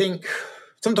 And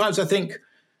sometimes I think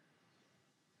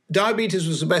diabetes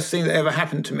was the best thing that ever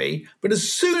happened to me. But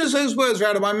as soon as those words are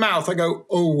out of my mouth, I go,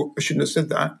 oh, I shouldn't have said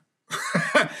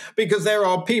that. Because there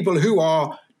are people who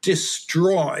are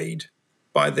destroyed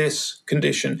by this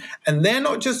condition. And they're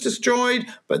not just destroyed,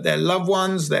 but their loved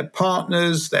ones, their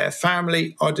partners, their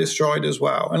family are destroyed as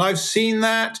well. And I've seen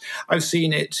that. I've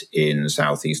seen it in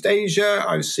Southeast Asia.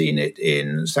 I've seen it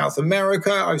in South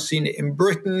America. I've seen it in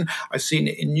Britain. I've seen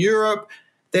it in Europe.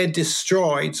 They're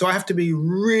destroyed. So I have to be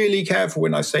really careful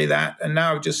when I say that. And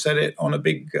now I've just said it on a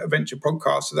big adventure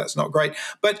podcast, so that's not great.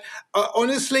 But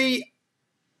honestly,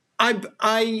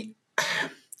 I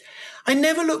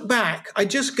never look back. I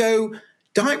just go,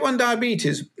 type 1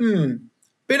 diabetes,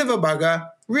 bit of a bugger,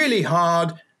 really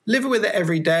hard, living with it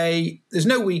every day. There's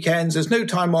no weekends, there's no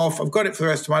time off. I've got it for the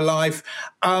rest of my life.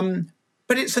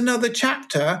 But it's another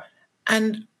chapter,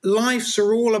 and lives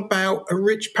are all about a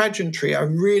rich pageantry. I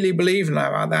really believe in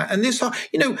that. And this,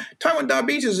 type 1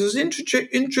 diabetes has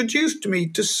introduced me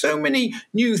to so many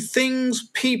new things,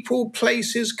 people,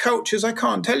 places, cultures. I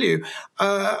can't tell you.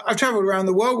 I've traveled around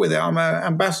the world with it. I'm an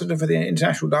ambassador for the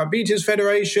International Diabetes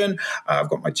Federation. I've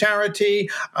got my charity.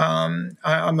 I'm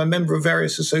a member of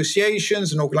various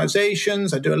associations and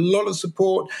organizations. I do a lot of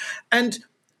support. And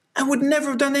I would never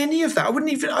have done any of that. I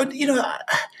wouldn't even,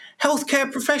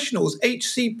 healthcare professionals,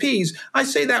 HCPs. I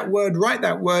say that word, write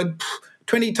that word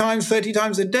 20 times, 30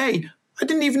 times a day. I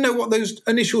didn't even know what those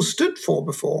initials stood for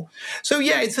before. So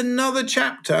yeah, it's another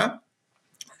chapter,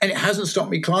 and it hasn't stopped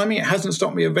me climbing. It hasn't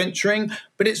stopped me adventuring,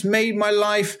 but it's made my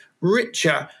life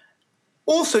richer.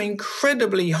 Also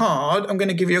incredibly hard. I'm going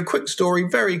to give you a quick story,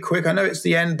 very quick. I know it's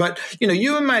the end, but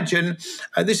you imagine,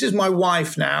 this is my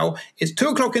wife now. It's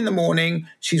 2:00 in the morning.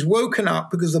 She's woken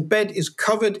up because the bed is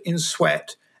covered in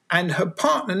sweat, and her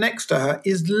partner next to her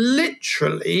is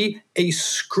literally a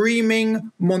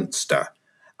screaming monster.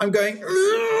 I'm going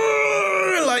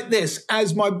like this.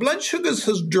 As my blood sugars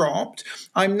has dropped,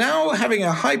 I'm now having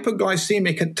a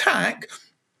hypoglycemic attack,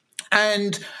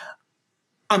 and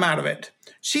I'm out of it.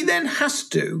 She then has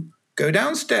to go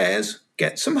downstairs,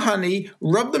 get some honey,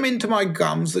 rub them into my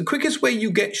gums. The quickest way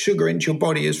you get sugar into your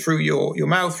body is through your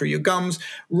mouth, through your gums.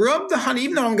 Rub the honey,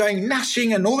 even though I'm going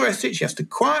gnashing and all the rest of it, she has to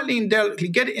quietly and delicately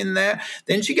get it in there.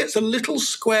 Then she gets a little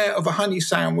square of a honey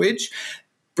sandwich,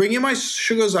 bringing my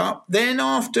sugars up. Then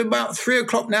after about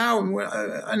 3:00 now,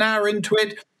 an hour into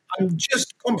it, I'm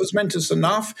just compos mentis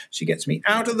enough. She gets me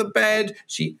out of the bed.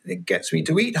 She gets me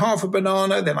to eat half a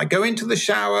banana. Then I go into the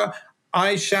shower.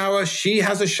 I shower, she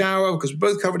has a shower because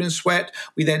we're both covered in sweat.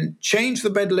 We then change the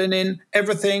bed linen,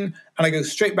 everything, and I go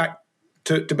straight back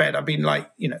to bed. I've been like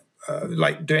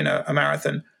doing a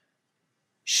marathon.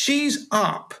 She's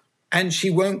up and she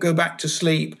won't go back to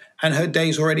sleep, and her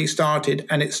day's already started,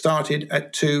 and it started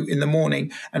at 2 a.m.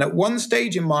 And at one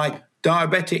stage in my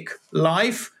diabetic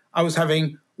life, I was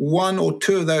having 1 or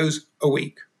 2 of those a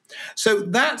week. So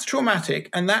that's traumatic,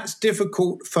 and that's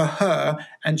difficult for her,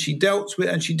 and she deals with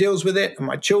it, and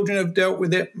my children have dealt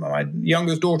with it. My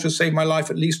youngest daughter saved my life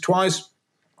at least twice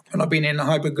when I've been in a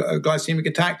hypoglycemic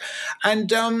attack, and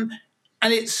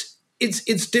it's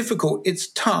difficult, it's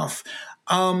tough,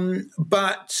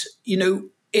 but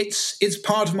it's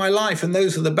part of my life, and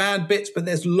those are the bad bits, but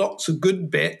there's lots of good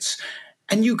bits.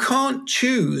 And you can't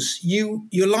choose.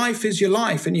 Your life is your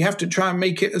life, and you have to try and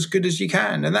make it as good as you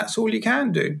can. And that's all you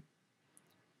can do.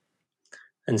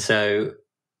 And so,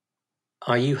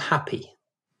 are you happy?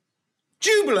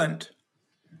 Jubilant.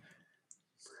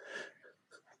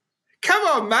 Come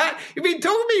on, Matt. You've been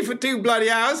talking to me for 2 bloody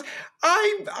hours.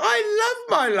 I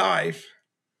love my life.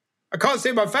 I can't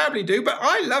say my family do, but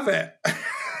I love it.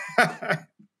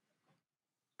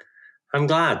 I'm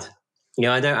glad.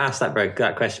 I don't ask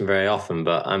that question very often,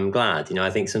 but I'm glad.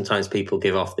 I think sometimes people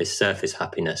give off this surface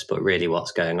happiness, but really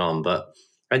what's going on. But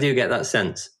I do get that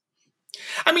sense.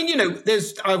 I mean,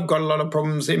 I've got a lot of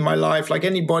problems in my life, like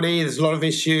anybody. There's a lot of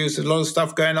issues, there's a lot of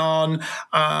stuff going on,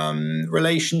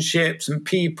 relationships and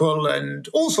people and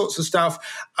all sorts of stuff.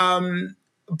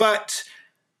 But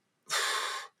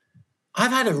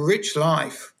I've had a rich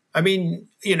life. I mean,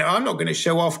 I'm not going to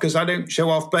show off because I don't show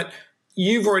off, but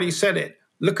you've already said it.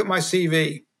 Look at my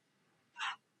CV.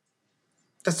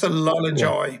 That's a lot of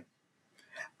joy.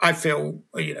 I feel,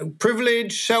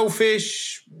 privileged,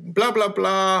 selfish, blah, blah,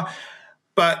 blah.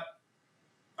 But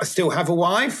I still have a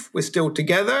wife. We're still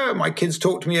together. My kids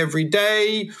talk to me every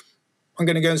day. I'm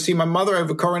going to go and see my mother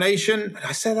over coronation.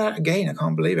 I said that again. I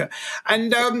can't believe it.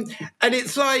 And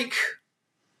it's like,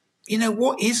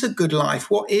 what is a good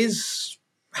life? What is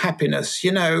happiness?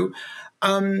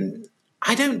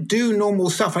 I don't do normal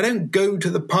stuff. I don't go to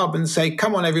the pub and say,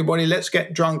 come on, everybody, let's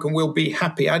get drunk and we'll be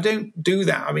happy. I don't do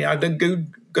that. I mean, I don't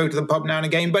go to the pub now and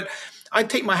again, but I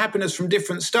take my happiness from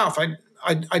different stuff.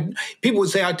 People would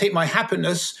say I take my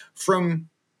happiness from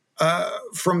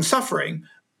suffering,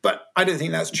 but I don't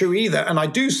think that's true either. And I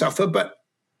do suffer, but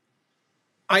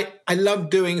I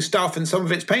love doing stuff, and some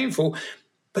of it's painful.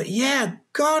 But yeah,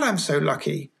 God, I'm so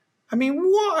lucky. I mean,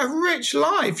 what a rich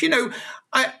life.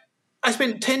 I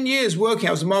spent 10 years working.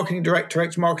 I was a marketing director,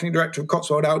 ex-marketing director of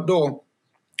Cotswold Outdoor.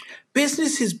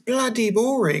 Business is bloody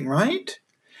boring, right?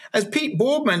 As Pete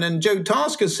Boardman and Joe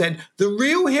Tasker said, the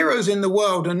real heroes in the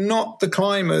world are not the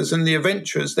climbers and the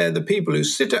adventurers. They're the people who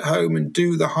sit at home and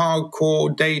do the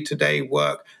hardcore day-to-day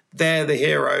work. They're the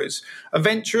heroes.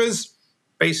 Adventurers,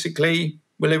 basically,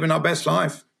 we're living our best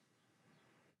life.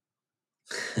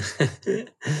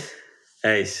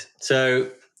 Ace. So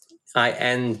I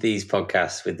end these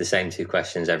podcasts with the same two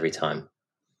questions every time.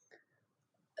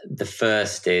 The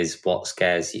first is, what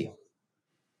scares you?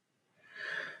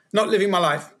 Not living my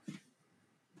life.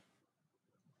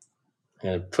 I'm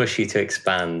going to push you to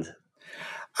expand.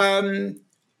 I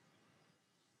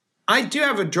do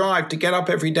have a drive to get up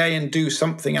every day and do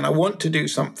something, and I want to do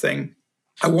something.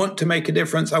 I want to make a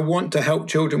difference. I want to help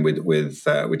children with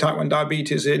type 1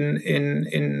 diabetes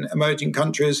in emerging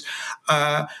countries.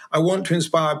 I want to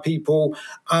inspire people,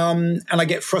 and I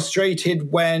get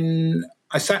frustrated when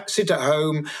I sit at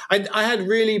home. I had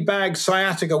really bad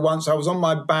sciatica once. I was on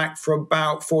my back for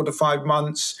about 4 to 5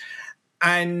 months,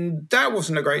 and that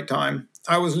wasn't a great time.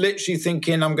 I was literally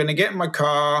thinking, I'm going to get in my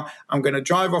car, I'm going to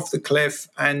drive off the cliff,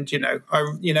 and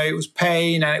it was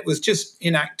pain, and it was just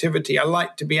inactivity. I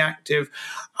like to be active.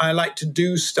 I like to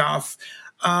do stuff.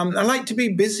 I like to be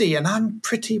busy, and I'm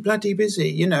pretty bloody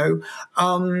busy, And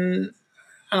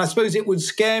I suppose it would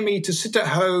scare me to sit at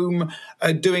home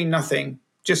doing nothing,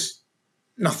 just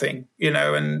nothing,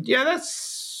 and yeah,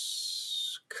 that's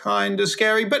kind of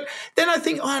scary. But then I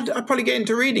think I'd probably get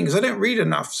into reading, because I don't read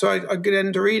enough. So I get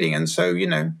into reading. And so,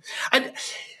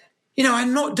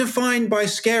 I'm not defined by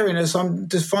scariness. I'm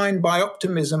defined by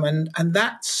optimism. And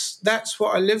that's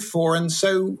what I live for. And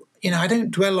so, I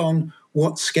don't dwell on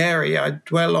what's scary. I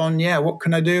dwell on, what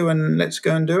can I do? And let's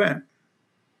go and do it.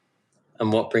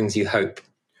 And what brings you hope?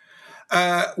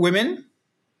 Women.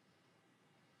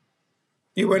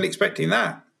 You weren't expecting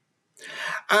that.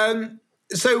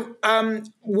 So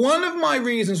one of my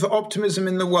reasons for optimism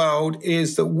in the world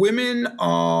is that women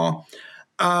are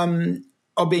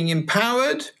being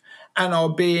empowered and are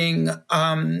being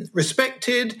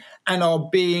respected and are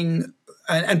being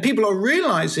and people are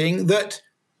realizing that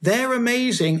they're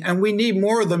amazing, and we need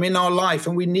more of them in our life,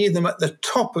 and we need them at the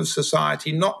top of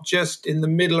society, not just in the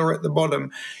middle or at the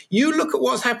bottom. You look at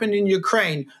what's happened in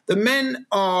Ukraine. The men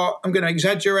are, I'm going to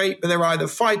exaggerate, but they're either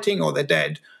fighting or they're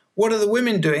dead. What are the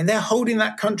women doing? They're holding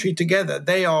that country together.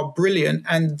 They are brilliant.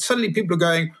 And suddenly people are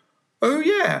going, oh,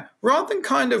 yeah, rather than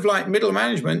kind of like middle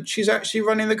management, she's actually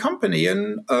running the company,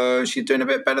 and she's doing a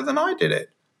bit better than I did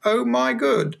it. Oh, my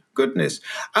goodness.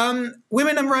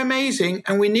 Women are amazing,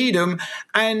 and we need them.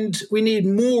 And we need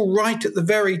more right at the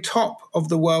very top of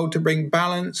the world to bring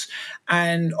balance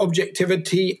and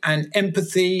objectivity and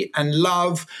empathy and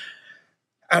love.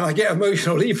 And I get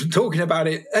emotional even talking about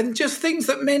it, and just things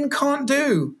that men can't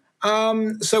do.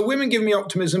 So women give me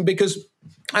optimism, because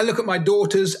I look at my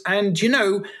daughters and,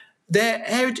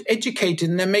 they're educated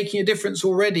and they're making a difference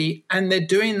already. And they're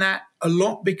doing that a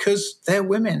lot because they're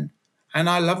women. And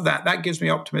I love that. That gives me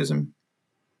optimism.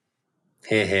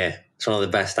 Hear, hear. It's one of the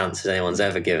best answers anyone's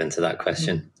ever given to that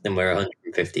question. And we're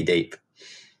 150 deep.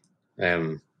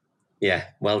 Yeah,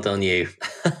 well done you.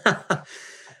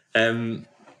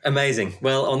 Amazing.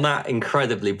 Well, on that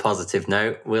incredibly positive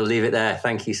note, we'll leave it there.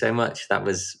 Thank you so much. That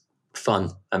was fun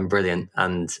and brilliant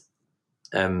and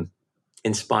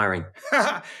inspiring.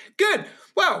 Good.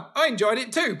 Well, I enjoyed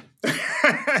it too.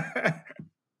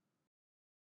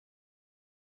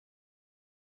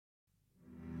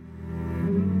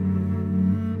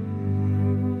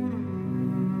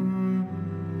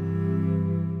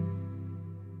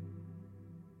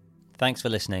 Thanks for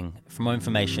listening. For more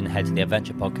information, head to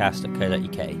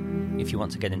theadventurepodcast.co.uk. If you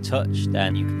want to get in touch,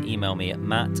 then you can email me at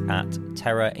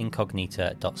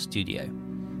matt@terraincognita.studio.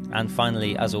 And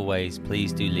finally, as always,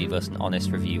 please do leave us an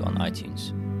honest review on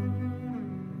iTunes.